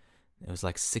written. It was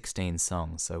like 16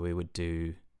 songs, so we would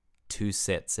do 2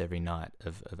 sets every night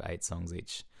of 8 songs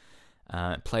each.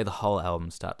 Play the whole album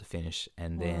start to finish,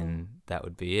 and then that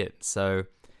would be it. So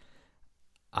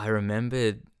I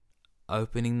remembered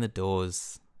opening the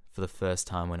doors for the first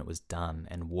time when it was done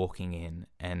and walking in,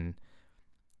 and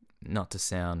not to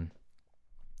sound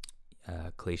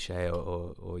cliche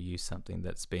or use something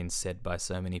that's been said by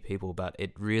so many people, but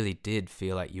it really did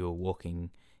feel like you were walking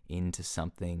into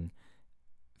something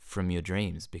from your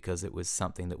dreams, because it was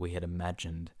something that we had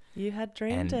imagined. You had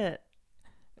dreamed it.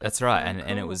 That's right. So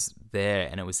and it was there,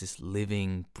 and it was this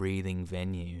living, breathing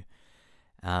venue.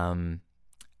 And,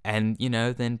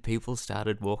 then people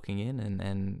started walking in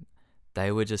and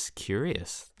they were just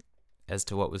curious as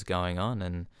to what was going on.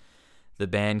 And the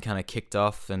band kind of kicked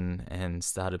off and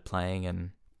started playing,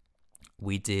 and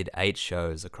we did 8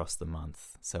 shows across the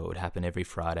month. So it would happen every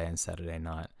Friday and Saturday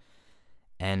night.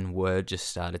 And word just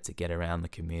started to get around the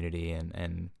community,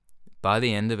 and by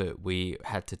the end of it, we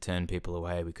had to turn people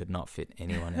away. We could not fit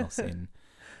anyone else in.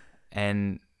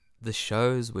 And the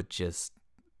shows were just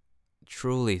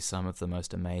truly some of the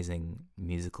most amazing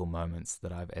musical moments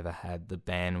that I've ever had. The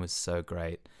band was so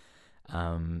great.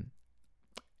 And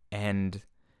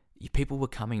people were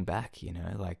coming back,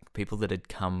 like people that had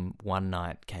come one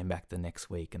night came back the next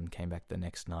week and came back the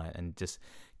next night, and just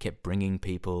kept bringing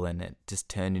people, and it just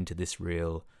turned into this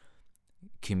real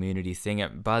community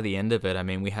thing. By the end of it, I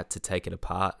mean, we had to take it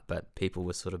apart, but people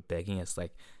were sort of begging us,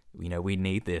 like, we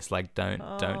need this, like,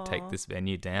 don't take this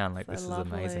venue down, like, so this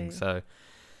lovely. Is amazing. So,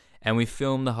 and we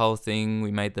filmed the whole thing.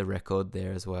 We made the record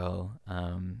there as well.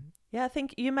 I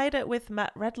think you made it with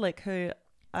Matt Redlick, who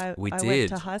I went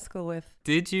to high school with.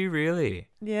 Did you really?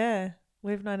 Yeah,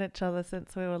 we've known each other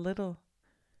since we were little.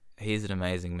 He's an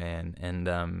amazing man,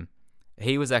 and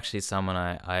he was actually someone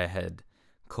I had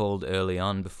called early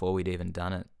on before we'd even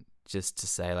done it, just to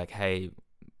say, like, hey,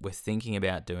 we're thinking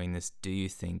about doing this. Do you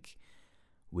think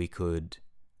we could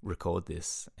record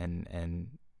this? And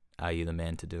are you the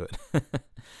man to do it?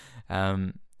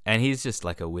 And he's just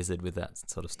like a wizard with that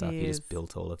sort of stuff. He just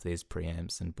built all of these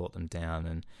preamps and brought them down,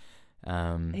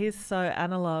 and he's so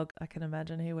analog. I can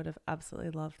imagine he would have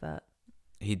absolutely loved that.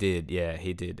 He did, yeah,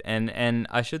 he did. And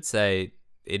I should say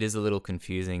it is a little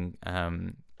confusing,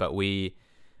 but we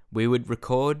would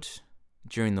record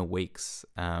during the weeks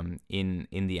in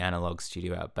the analog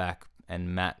studio out back,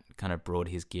 and Matt kind of brought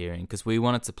his gear in because we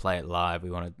wanted to play it live. We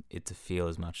wanted it to feel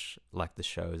as much like the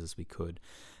shows as we could,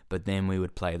 but then we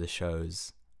would play the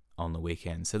shows on the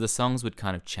weekend. So the songs would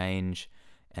kind of change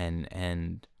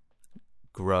and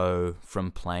grow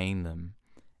from playing them,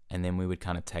 and then we would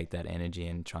kind of take that energy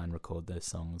and try and record those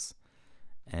songs,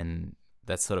 and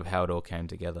that's sort of how it all came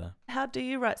together. How do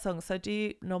you write songs? So do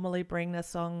you normally bring the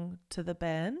song to the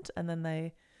band and then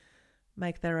they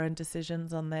make their own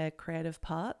decisions on their creative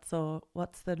parts, or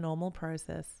what's the normal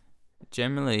process?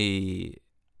 Generally,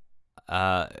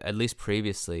 at least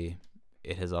previously,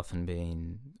 it has often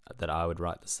been that I would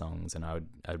write the songs and I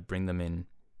would bring them in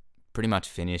pretty much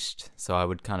finished. So I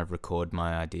would kind of record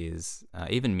my ideas,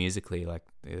 even musically, like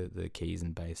the keys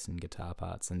and bass and guitar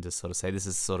parts, and just sort of say, this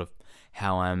is sort of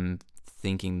how I'm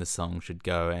thinking the song should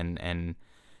go. And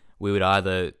we would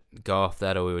either go off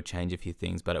that or we would change a few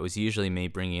things, but it was usually me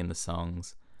bringing in the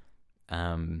songs.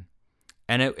 And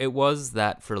it was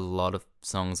that for a lot of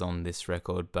songs on this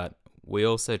record, but we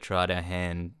also tried our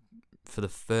hand for the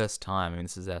first time. I mean,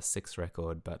 this is our 6th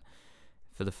record, but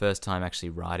for the first time actually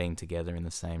writing together in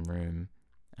the same room.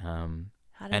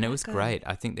 And it was great.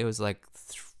 I think there was like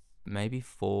maybe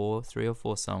 3 or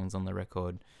 4 songs on the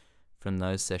record from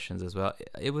those sessions as well.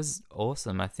 It was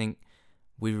awesome. I think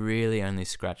we really only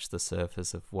scratched the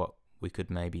surface of what we could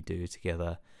maybe do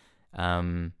together,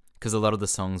 because a lot of the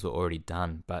songs were already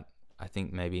done, but I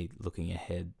think maybe looking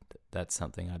ahead, that's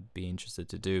something I'd be interested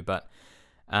to do. But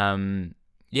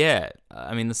yeah,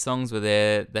 I mean, the songs were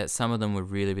there. That some of them were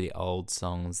really, really old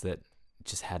songs that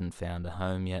just hadn't found a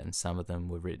home yet, and some of them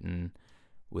were written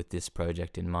with this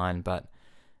project in mind. But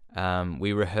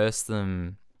we rehearsed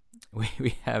them.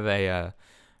 We have a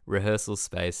rehearsal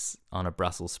space on a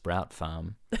Brussels sprout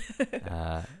farm.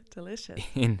 Delicious.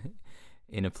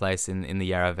 In a place in the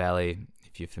Yarra Valley,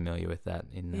 if you're familiar with that,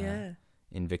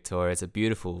 in Victoria. It's a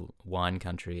beautiful wine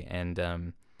country,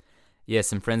 and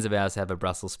some friends of ours have a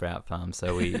Brussels sprout farm,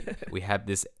 so we have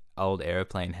this old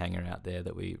aeroplane hangar out there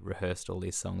that we rehearsed all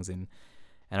these songs in.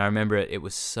 And I remember it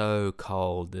was so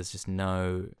cold, there's just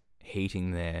no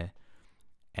heating there.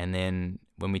 And then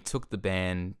when we took the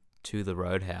band to the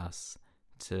Roadhouse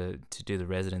to do the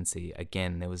residency,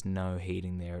 again, there was no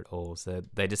heating there at all. So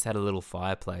they just had a little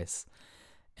fireplace,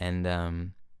 and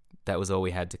that was all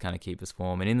we had to kind of keep us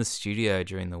warm. And in the studio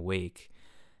during the week,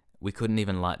 we couldn't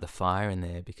even light the fire in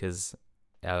there because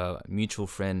our mutual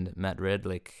friend Matt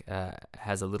Redlick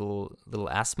has a little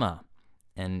asthma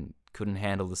and couldn't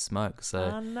handle the smoke.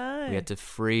 So we had to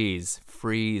freeze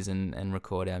and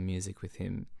record our music with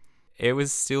him. It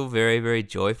was still very, very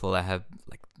joyful. I have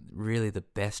like really the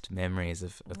best memories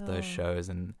of those shows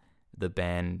and the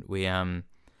band. We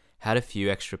had a few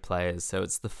extra players, so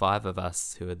it's the 5 of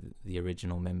us who are the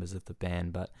original members of the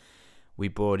band, but we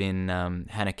brought in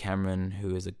Hannah Cameron,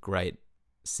 who is a great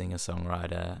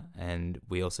singer-songwriter, and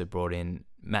we also brought in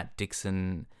Matt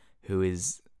Dixon, who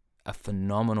is a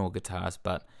phenomenal guitarist,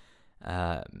 but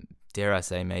dare I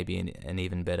say maybe an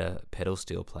even better pedal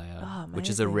steel player, which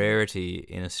is a rarity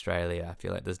in Australia. I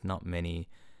feel like there's not many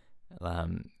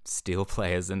steel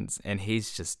players, and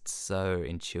he's just so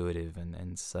intuitive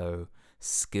and so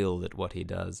skilled at what he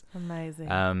does.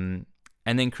 Amazing.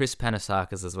 And then Chris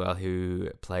Panasakis as well, who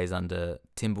plays under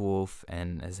Timberwolf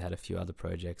and has had a few other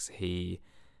projects. He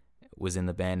was in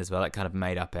the band as well. That kind of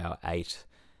made up our 8,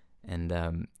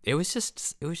 and it was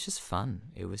just fun.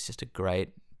 It was just a great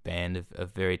band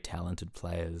of very talented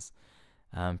players,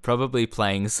 probably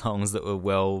playing songs that were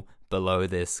well below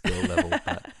their skill level.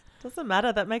 But doesn't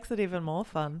matter. That makes it even more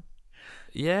fun.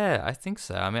 Yeah, I think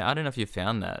so. I mean, I don't know if you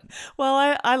found that.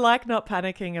 Well, I like not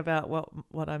panicking about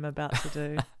what I'm about to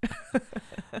do.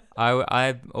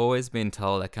 I've always been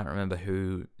told, I can't remember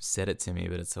who said it to me,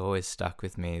 but it's always stuck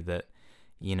with me that,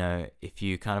 you know, if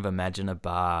you kind of imagine a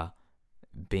bar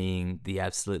being the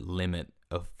absolute limit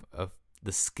of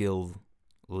the skill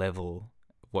level,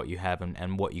 what you have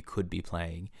and what you could be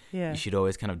playing, you should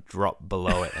always kind of drop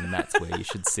below it, and that's where you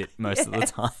should sit most of the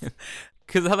time.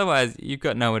 Because otherwise, you've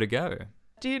got nowhere to go.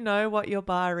 Do you know what your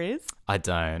bar is? I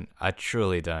don't. I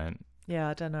truly don't. Yeah,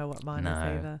 I don't know what mine is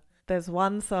either. There's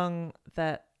one song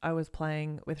that I was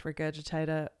playing with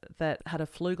Regurgitator that had a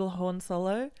flugelhorn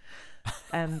solo,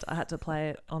 and I had to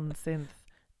play it on the synth,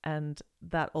 and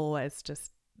that always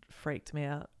just freaked me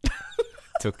out.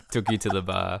 Took you to the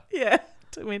bar. Yeah,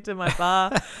 took me to my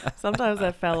bar. Sometimes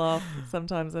I fell off.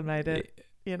 Sometimes I made it,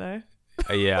 you know?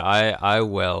 Yeah, I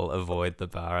well avoid the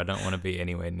bar. I don't want to be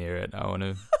anywhere near it. I want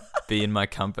to be in my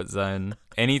comfort zone.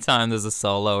 Anytime there's a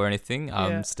solo or anything,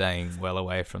 I'm staying well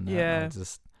away from that. Yeah. I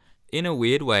just, in a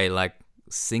weird way, like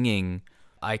singing,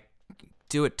 I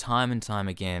do it time and time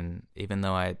again, even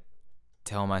though I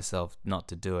tell myself not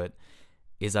to do it,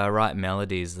 is I write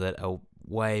melodies that are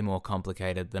way more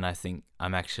complicated than I think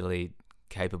I'm actually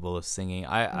capable of singing.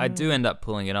 I do end up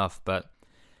pulling it off, but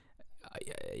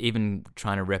even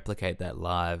trying to replicate that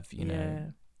live, you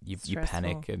know, you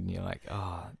panic and you're like,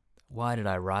 oh, why did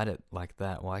I write it like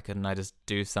that? Why couldn't I just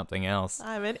do something else?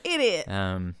 I'm an idiot.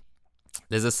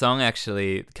 There's a song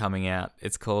actually coming out.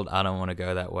 It's called I Don't Want to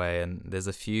Go That Way, and there's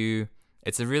a few.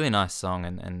 It's a really nice song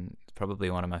and probably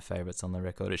one of my favorites on the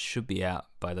record. It should be out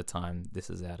by the time this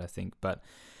is out, I think. But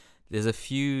there's a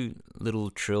few little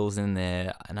trills in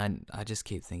there, and I just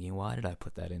keep thinking, why did I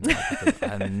put that in there? Because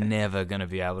I'm never going to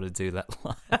be able to do that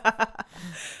live.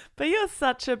 But you're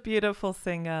such a beautiful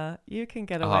singer. You can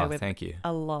get away with thank you.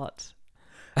 a lot.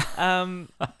 But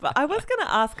I was going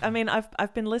to ask, I mean,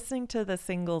 I've been listening to the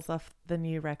singles off the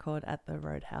new record at the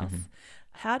Roadhouse. Mm-hmm.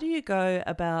 How do you go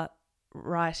about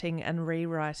writing and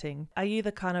rewriting? Are you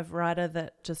the kind of writer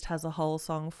that just has a whole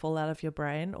song fall out of your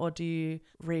brain, or do you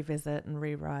revisit and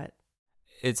rewrite?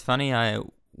 It's funny, I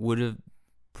would have,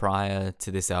 prior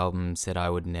to this album, said I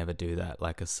would never do that.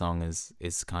 Like, a song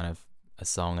is kind of a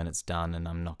song and it's done and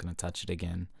I'm not going to touch it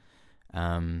again.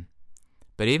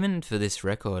 But even for this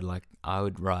record, like, I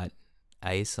would write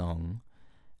a song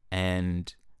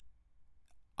and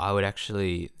I would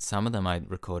actually, some of them I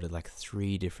recorded like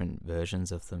 3 different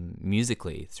versions of them,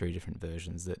 musically 3 different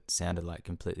versions that sounded like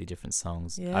completely different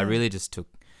songs. Yeah. I really just took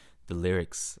the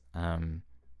lyrics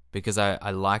because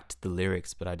I liked the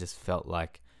lyrics, but I just felt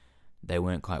like they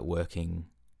weren't quite working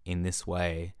in this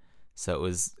way. So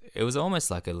it was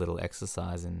almost like a little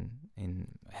exercise in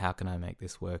how can I make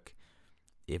this work?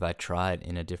 If I try it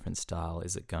in a different style,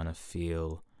 is it going to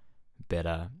feel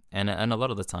better? And a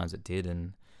lot of the times it did,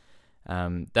 and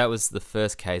that was the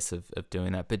first case of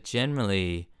doing that. But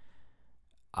generally,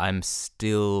 I'm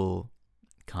still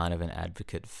kind of an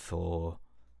advocate for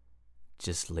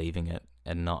just leaving it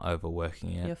and not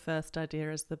overworking it. Your first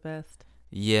idea is the best.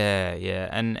 Yeah.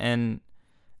 And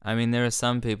I mean, there are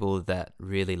some people that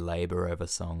really labor over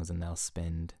songs and they'll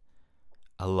spend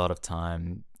a lot of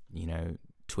time,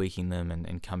 tweaking them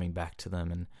and coming back to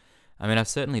them. And I mean, I've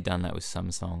certainly done that with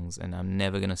some songs, and I'm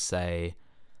never going to say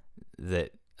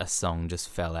that a song just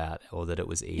fell out or that it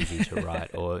was easy to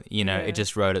write or, it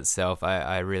just wrote itself.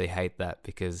 I really hate that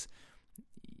because,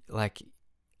 like,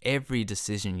 every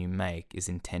decision you make is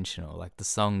intentional. Like, the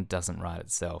song doesn't write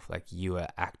itself. Like, you are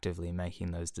actively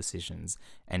making those decisions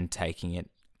and taking it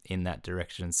in that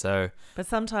direction. So, but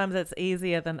sometimes it's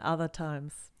easier than other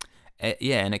times.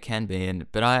 Yeah, and it can be.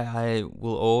 But I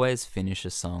will always finish a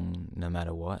song no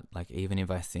matter what. Like, even if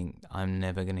I think I'm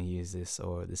never going to use this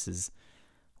or this is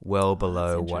well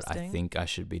below what I think I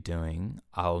should be doing,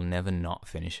 I'll never not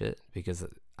finish it, because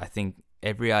I think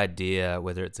every idea,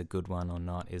 whether it's a good one or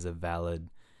not, is a valid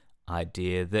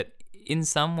idea that in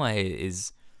some way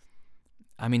is,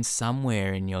 I mean,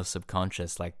 somewhere in your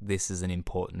subconscious, like, this is an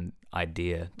important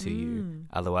idea to you.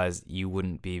 Otherwise, you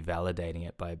wouldn't be validating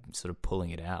it by sort of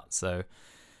pulling it out. So,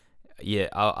 yeah,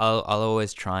 I'll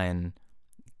always try and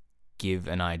give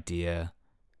an idea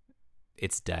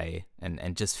its day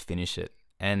and just finish it.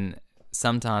 And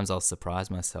sometimes I'll surprise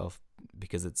myself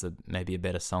because it's maybe a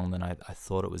better song than I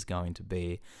thought it was going to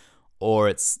be, or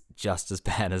it's just as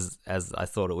bad as I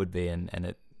thought it would be, and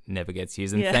it never gets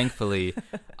used. And thankfully,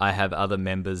 I have other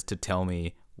members to tell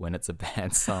me when it's a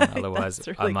bad song. Otherwise,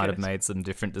 really I might have made some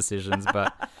different decisions.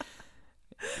 But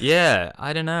yeah,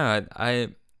 I don't know.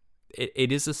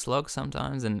 It is a slog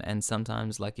sometimes, and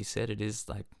sometimes, like you said, it is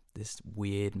like this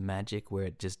weird magic where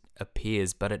it just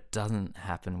appears, but it doesn't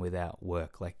happen without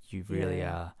work. Like, you really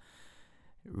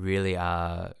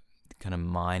are kind of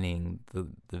mining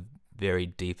the very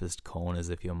deepest corners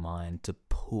of your mind to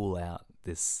pull out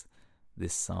this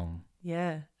song.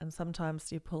 Yeah, and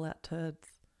sometimes you pull out turds.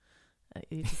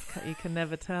 You can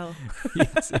never tell.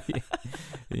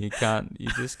 You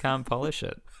just can't polish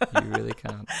it. You really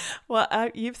can't. Well,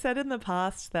 you've said in the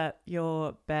past that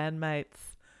your bandmates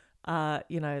are,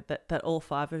 that all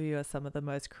 5 of you are some of the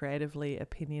most creatively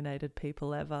opinionated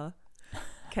people ever.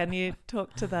 Can you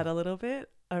talk to that a little bit?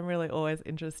 I'm really always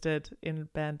interested in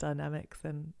band dynamics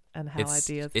and how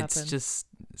ideas happen. It's just,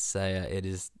 Saya, it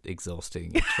is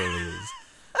exhausting. It truly is.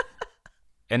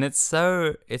 And it's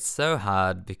so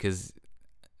hard because,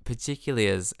 particularly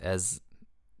as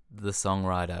the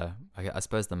songwriter, I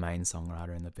suppose the main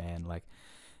songwriter in the band, like,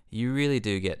 you really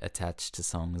do get attached to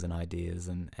songs and ideas,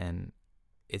 and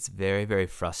it's very, very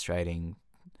frustrating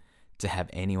to have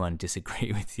anyone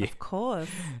disagree with you. Of course.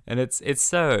 And it's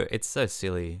so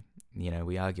silly.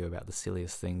 We argue about the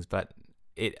silliest things, but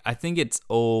I think it's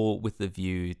all with the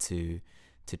view to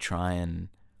try and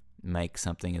make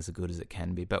something as good as it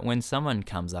can be. But when someone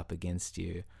comes up against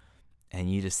you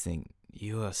and you just think,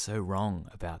 you are so wrong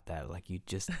about that, like, you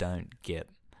just don't get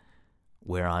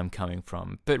where I'm coming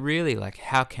from. But really, like,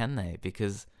 how can they?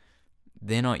 Because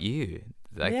they're not you.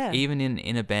 Like, even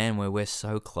in a band where we're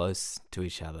so close to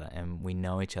each other and we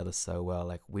know each other so well,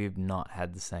 like, we've not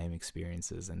had the same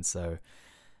experiences. And so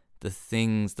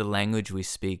the language we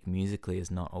speak musically is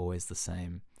not always the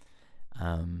same.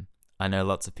 I know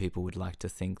lots of people would like to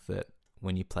think that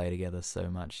when you play together so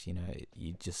much, you know,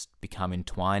 you just become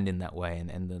entwined in that way,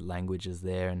 and the language is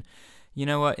there. And you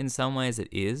know what, in some ways it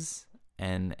is,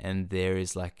 and there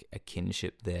is like a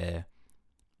kinship there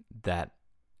that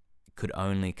could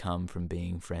only come from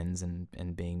being friends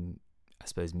and being, I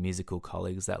suppose, musical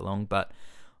colleagues that long. But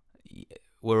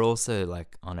we're also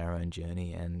like on our own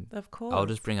journey, and of course, I'll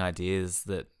just bring ideas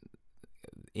that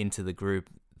into the group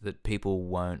that people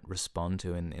won't respond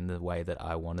to in the way that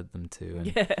I wanted them to.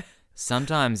 And yeah,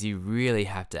 sometimes you really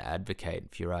have to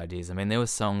advocate for your ideas. I mean, there were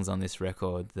songs on this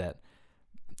record that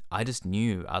I just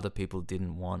knew other people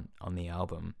didn't want on the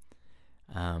album.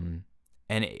 And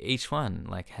each one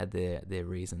like had their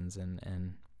reasons,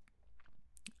 and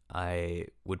I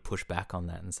would push back on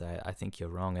that and say, I think you're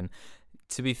wrong. And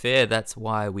to be fair, that's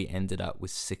why we ended up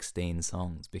with 16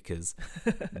 songs, because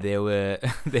there were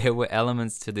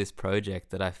elements to this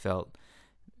project that I felt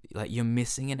like you're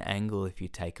missing an angle if you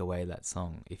take away that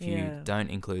song. If you don't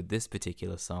include this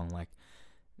particular song, like,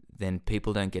 then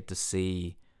people don't get to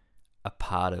see a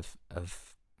part of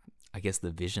I guess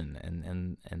the vision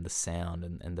and the sound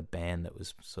and the band that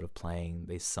was sort of playing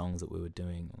these songs that we were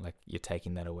doing. Like, you're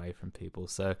taking that away from people.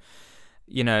 So,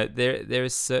 you know, there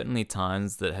is certainly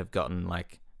times that have gotten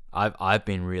like, I've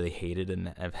been really heated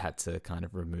and have had to kind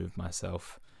of remove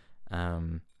myself.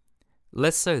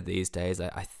 Less so these days,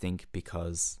 I think,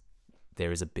 because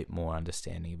there is a bit more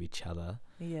understanding of each other.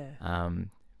 Yeah.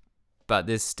 But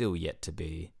there's still yet to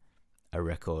be a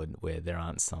record where there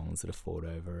aren't songs that are fought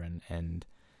over, and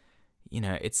you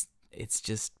know, it's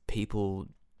just people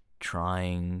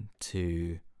trying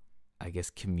to, I guess,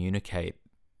 communicate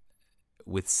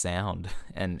with sound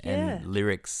and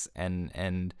lyrics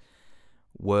and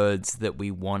words that we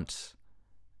want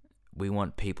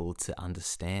people to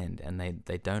understand, and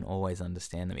they don't always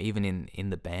understand them, even in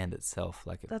the band itself.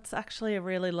 Like, that's actually a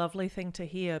really lovely thing to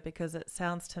hear, because it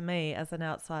sounds to me, as an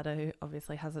outsider who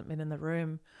obviously hasn't been in the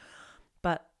room,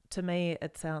 but to me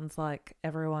it sounds like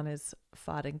everyone is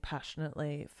fighting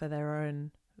passionately for their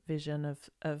own vision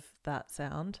of that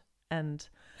sound. And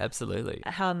absolutely,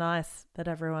 how nice that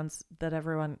everyone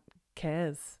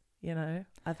cares, you know.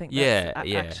 I think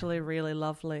that's actually really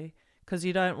lovely, because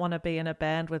you don't want to be in a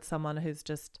band with someone who's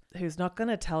not going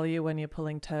to tell you when you're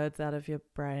pulling turds out of your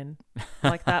brain.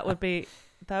 Like, that would be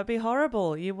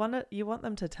horrible. You want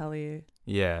them to tell you.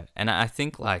 Yeah, and I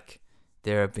think like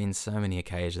there have been so many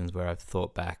occasions where I've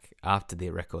thought back after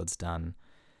the record's done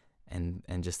and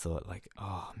just thought like,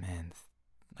 oh man,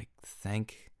 like,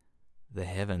 thank the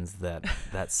heavens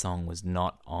that song was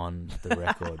not on the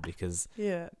record, because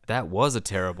that was a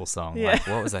terrible song. Yeah. Like,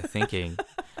 what was I thinking?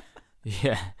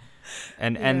 Yeah.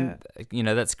 And you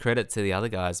know, that's credit to the other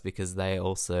guys, because they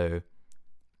also,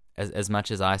 as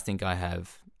much as I think I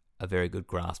have a very good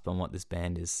grasp on what this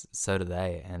band is, so do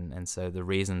they. And so the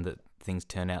reason that things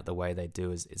turn out the way they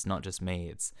do is it's not just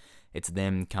me, it's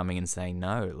them coming and saying,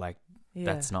 no, like,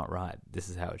 that's not right, this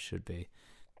is how it should be.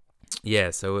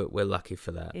 Yeah, so we're lucky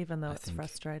for that, even though it's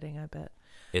frustrating, I bet.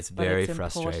 It's very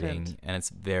frustrating, and it's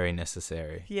very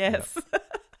necessary. Yes. Yep.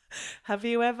 Have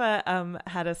you ever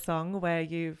had a song where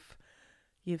you've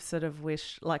sort of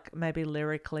wished, like maybe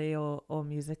lyrically or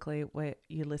musically, where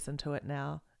you listen to it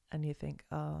now and you think,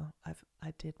 oh,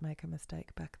 I did make a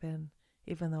mistake back then,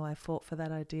 even though I fought for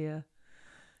that idea,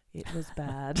 it was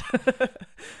bad?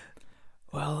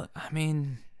 Well, I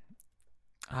mean,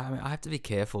 I have to be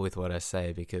careful with what I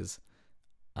say, because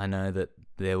I know that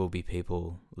there will be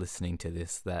people listening to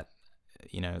this that,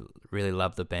 you know, really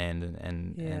love the band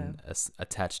and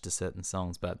attached to certain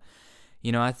songs. But,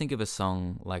 you know, I think of a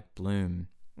song like Bloom,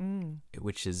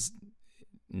 which is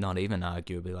not even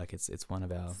arguably, like, it's one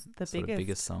of our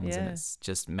biggest songs, and it's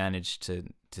just managed to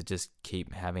just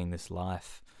keep having this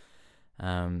life.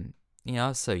 You know, I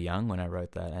was so young when I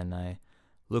wrote that, and I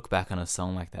look back on a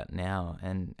song like that now,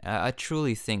 and I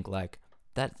truly think like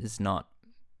that is not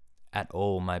at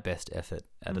all my best effort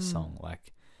at a song.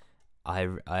 Like,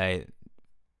 I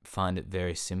find it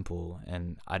very simple,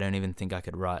 and I don't even think I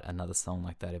could write another song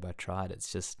like that if I tried.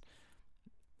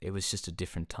 It was just a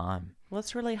different time. Well,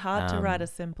 it's really hard to write a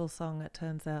simple song, it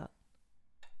turns out.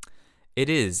 It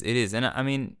is. And I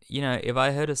mean, you know, if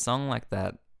I heard a song like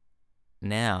that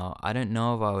now, I don't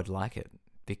know if I would like it,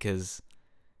 because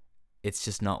it's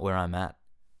just not where I'm at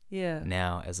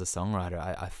now as a songwriter.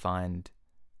 I find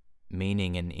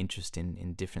meaning and interest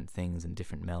in different things and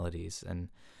different melodies, and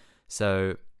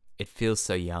so it feels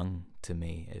so young to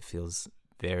me. It feels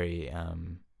very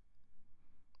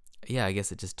I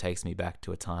guess it just takes me back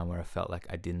to a time where I felt like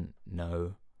I didn't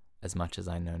know as much as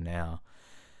I know now,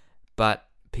 but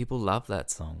people love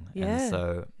that song, and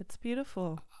so it's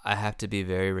beautiful. I have to be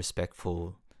very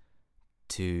respectful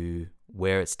to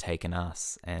where it's taken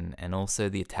us, and also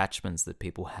the attachments that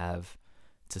people have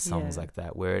to songs like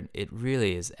that, where it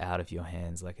really is out of your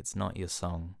hands. Like, it's not your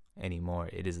song anymore,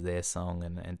 it is their song.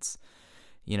 And it's,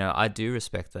 you know, I do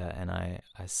respect that, and I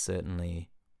certainly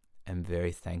am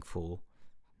very thankful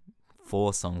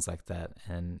for songs like that,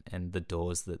 and the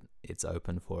doors that it's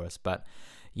opened for us. But,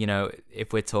 you know,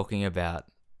 if we're talking about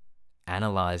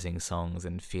analyzing songs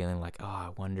and feeling like, oh, I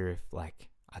wonder if like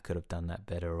I could have done that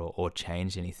better, or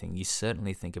changed anything, you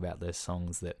certainly think about those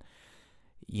songs that,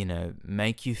 you know,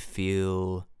 make you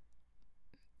feel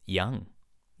young.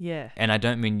 Yeah. And I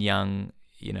don't mean young,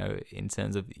 you know, in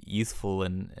terms of youthful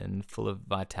and full of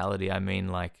vitality. I mean,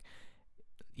 like,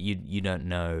 you don't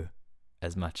know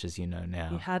as much as you know now.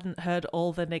 You hadn't heard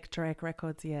all the Nick Drake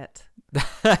records yet.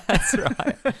 That's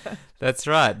right. That's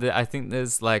right. I think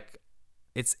there's like,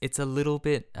 it's a little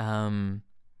bit,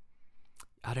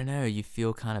 I don't know, you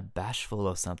feel kind of bashful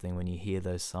or something when you hear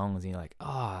those songs, and you're like,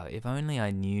 oh, if only I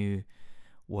knew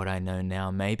what I know now,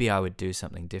 maybe I would do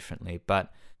something differently.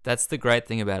 But that's the great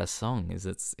thing about a song, is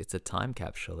it's a time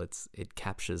capsule. It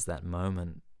captures that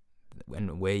moment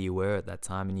and where you were at that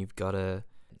time, and you've got to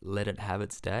let it have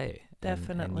its day.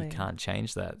 Definitely. And you can't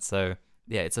change that. So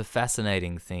yeah, it's a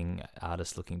fascinating thing,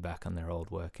 artists looking back on their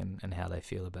old work and how they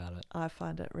feel about it. I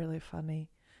find it really funny.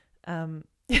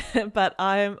 But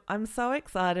I'm so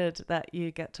excited that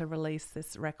you get to release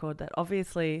this record, that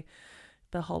obviously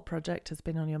the whole project has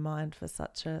been on your mind for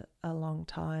such a long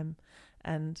time,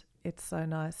 and it's so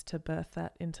nice to birth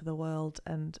that into the world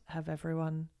and have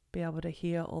everyone be able to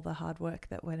hear all the hard work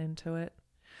that went into it.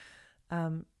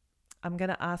 I'm going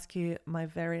to ask you my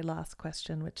very last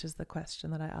question, which is the question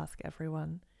that I ask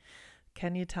everyone.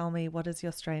 Can you tell me, what is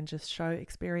your strangest show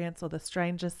experience, or the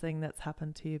strangest thing that's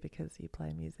happened to you because you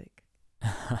play music?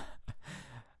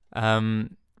 I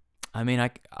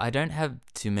mean, I don't have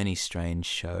too many strange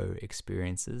show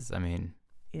experiences. I mean,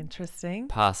 interesting.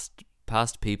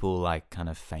 Past people like kind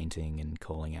of fainting and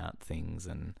calling out things,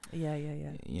 and yeah,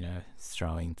 you know,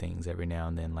 throwing things every now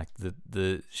and then. Like,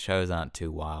 the shows aren't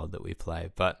too wild that we play,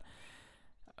 but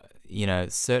you know,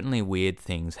 certainly weird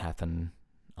things happen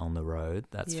on the road,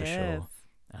 that's for sure.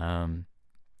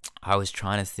 I was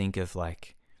trying to think of,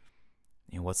 like,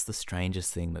 you know, what's the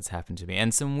strangest thing that's happened to me,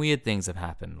 and some weird things have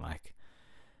happened, like,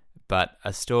 but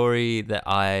a story that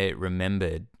I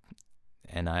remembered,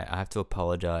 and I have to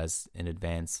apologize in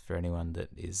advance for anyone that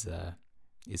is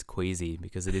queasy,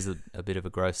 because it is a bit of a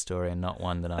gross story and not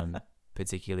one that I'm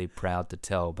particularly proud to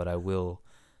tell, but I will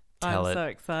tell it. I'm so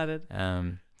excited.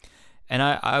 And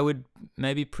I would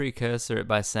maybe precursor it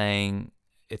by saying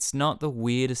it's not the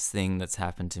weirdest thing that's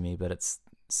happened to me, but it's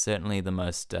certainly the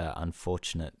most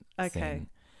unfortunate thing. Okay,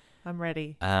 I'm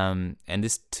ready. And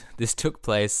this took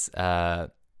place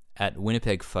at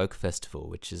Winnipeg Folk Festival,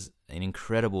 which is an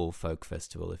incredible folk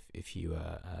festival if you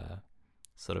are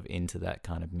sort of into that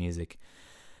kind of music.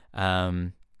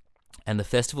 And the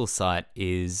festival site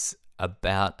is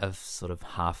about a sort of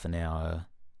half an hour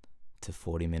to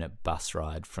 40-minute bus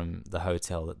ride from the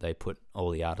hotel that they put all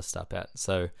the artists up at.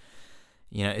 So,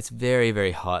 you know, it's very,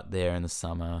 very hot there in the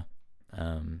summer.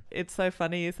 It's so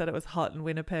funny you said it was hot in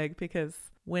Winnipeg, because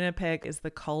Winnipeg is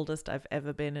the coldest I've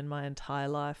ever been in my entire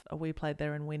life. We played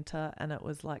there in winter and it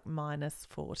was like minus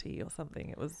 40 or something.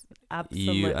 It was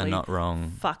absolutely You are not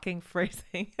wrong. Fucking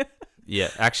freezing. Yeah,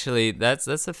 actually, that's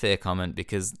a fair comment,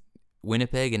 because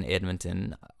Winnipeg and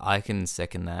Edmonton, I can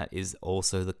second that, is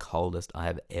also the coldest I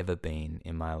have ever been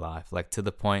in my life. Like, to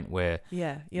the point where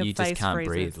you just can't freezes.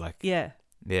 breathe. Like, yeah,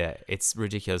 it's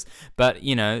ridiculous. But,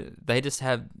 you know, they just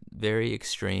have very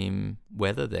extreme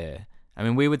weather there. I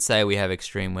mean, we would say we have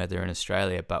extreme weather in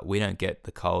Australia, but we don't get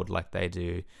the cold like they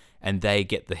do, and they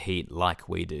get the heat like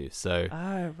we do. So,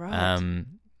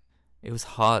 it was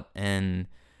hot, and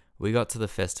we got to the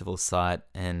festival site,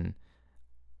 and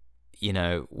you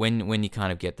know, when you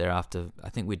kind of get there after,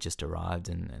 I think we'd just arrived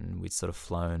and we'd sort of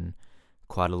flown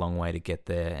quite a long way to get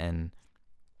there, and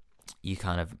you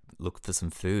kind of look for some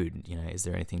food. You know, is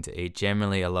there anything to eat?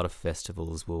 Generally, a lot of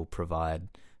festivals will provide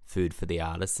food for the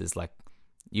artists. There's like,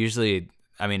 usually,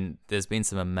 I mean, there's been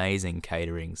some amazing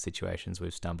catering situations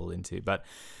we've stumbled into, but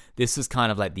this was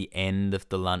kind of like the end of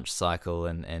the lunch cycle,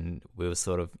 and we were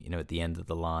sort of, you know, at the end of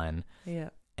the line. Yeah.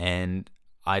 And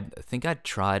I think I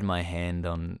tried my hand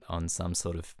on some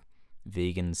sort of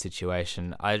vegan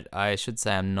situation. I should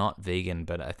say I'm not vegan,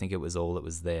 but I think it was all that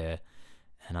was there.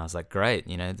 And I was like, great,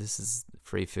 you know, this is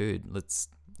free food. Let's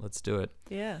do it.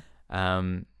 Yeah.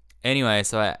 Anyway,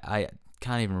 so I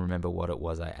can't even remember what it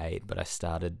was I ate, but I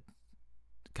started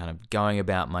kind of going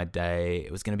about my day.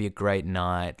 It was going to be a great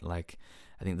night. Like,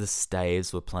 I think the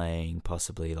Staves were playing,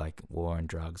 possibly like War on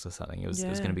Drugs or something. It was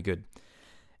going to be good.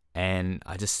 And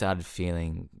I just started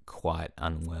feeling quite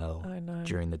unwell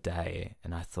during the day.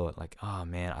 And I thought like, oh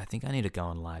man, I think I need to go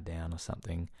and lie down or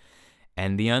something.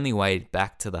 And the only way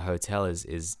back to the hotel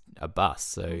is a bus.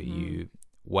 So you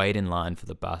wait in line for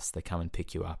the bus. They come and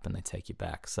pick you up and they take you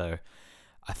back. So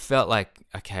I felt like,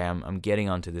 okay, I'm getting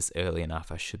onto this early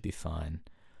enough. I should be fine.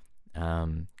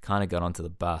 Kind of got onto the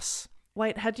bus.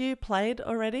 Wait, had you played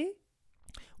already?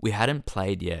 We hadn't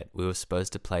played yet. We were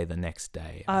supposed to play the next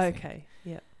day. I think. Okay.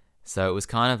 Yeah. So it was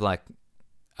kind of like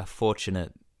a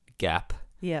fortunate gap.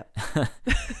 Yeah.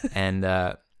 And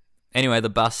anyway, the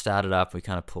bus started up. We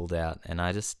kind of pulled out, and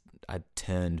I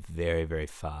turned very, very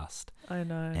fast. I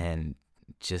know. And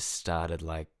just started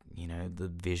like,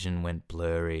 the vision went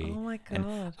blurry. Oh my God.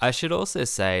 And I should also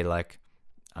say, like,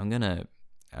 I'm gonna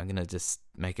just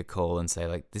make a call and say,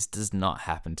 like, this does not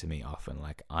happen to me often.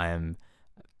 Like, I have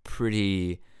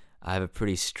a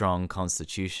pretty strong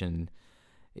constitution.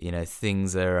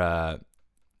 Things are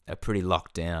pretty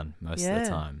locked down most of the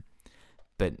time.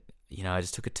 But, I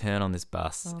just took a turn on this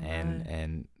bus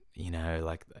and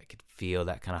like I could feel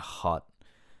that kind of hot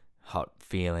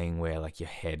feeling where like your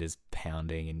head is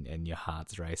pounding and your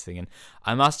heart's racing. And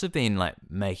I must have been like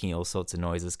making all sorts of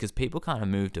noises because people kind of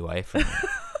moved away from me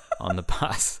on the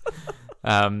bus.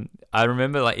 I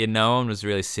remember like no one was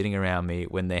really sitting around me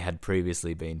when there had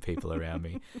previously been people around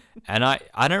me. And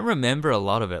I don't remember a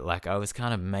lot of it. Like I was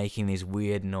kind of making these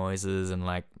weird noises and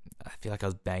like I feel like I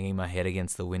was banging my head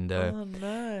against the window. Oh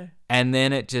no. And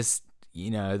then it just,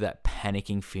 that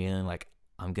panicking feeling like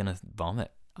I'm going to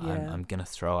vomit. Yeah. I'm going to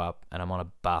throw up and I'm on a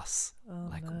bus.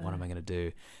 What am I going to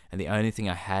do? And the only thing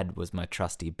I had was my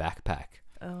trusty backpack.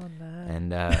 Oh no.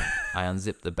 And I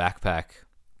unzipped the backpack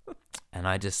and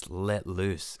I just let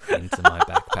loose into my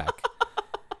backpack.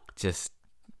 Just,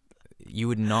 you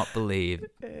would not believe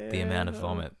the amount of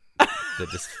vomit that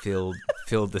just filled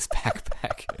this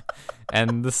backpack.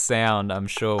 And the sound, I'm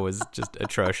sure, was just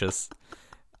atrocious.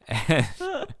 And,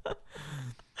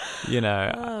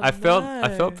 I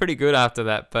felt pretty good after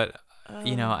that, but I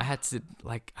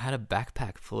had a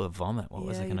backpack full of vomit. What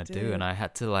was I going to do? And I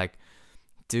had to like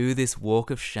do this walk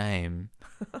of shame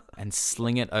and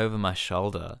sling it over my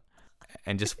shoulder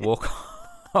and just walk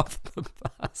off the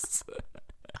bus.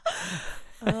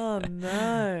 Oh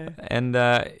no. And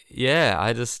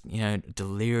I just,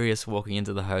 delirious walking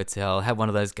into the hotel, had one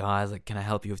of those guys like, can I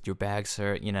help you with your bag,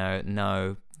 sir?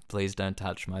 No, please don't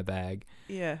touch my bag.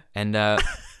 Yeah. And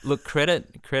look,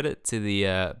 credit to the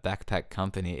backpack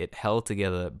company. It held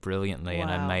together brilliantly. Wow.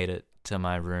 And I made it to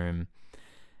my room.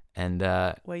 And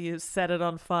where you set it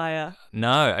on fire?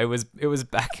 No, it was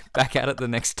back at it the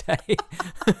next day.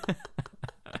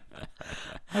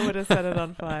 I would have set it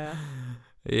on fire.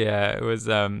 Yeah, it was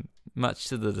much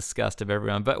to the disgust of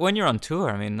everyone. But when you're on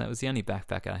tour, I mean, that was the only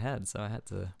backpack I had, so I had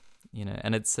to,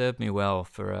 and it served me well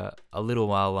for a little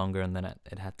while longer, and then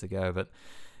it had to go. But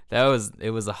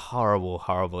it was a horrible,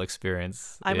 horrible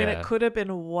experience. I mean, it could have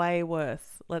been way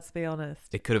worse. Let's be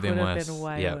honest. It could have been worse.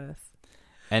 Way worse.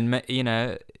 And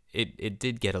it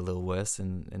did get a little worse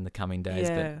in the coming days,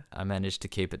 but I managed to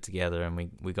keep it together, and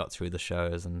we got through the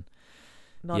shows, and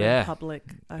not in public.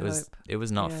 It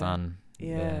was not fun.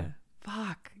 Yeah.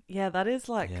 Fuck. Yeah, that is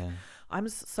like, I'm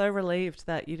so relieved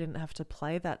that you didn't have to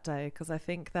play that day, because I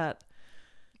think that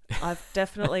I've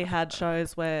definitely had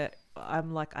shows where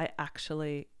I'm like, I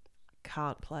actually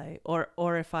can't play,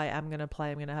 or if I am going to play,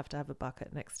 I'm going to have a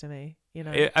bucket next to me,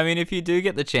 I mean, if you do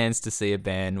get the chance to see a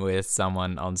band where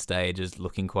someone on stage is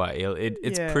looking quite ill,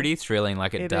 it's pretty thrilling.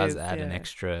 Like it does add an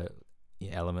extra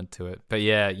element to it. But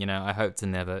I hope to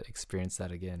never experience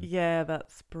that again. Yeah,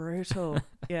 that's brutal.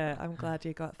 Yeah, I'm glad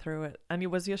you got through it. And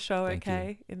was your show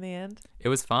okay in the end? It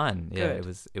was fine. Good.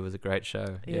 Yeah, it was a great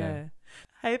show. Yeah.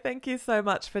 Hey, thank you so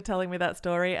much for telling me that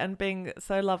story and being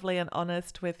so lovely and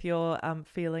honest with your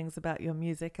feelings about your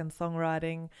music and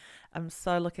songwriting. I'm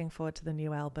so looking forward to the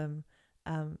new album.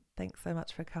 Thanks so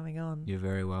much for coming on. You're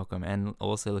very welcome, and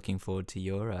also looking forward to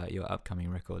your upcoming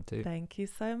record too. Thank you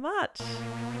so much.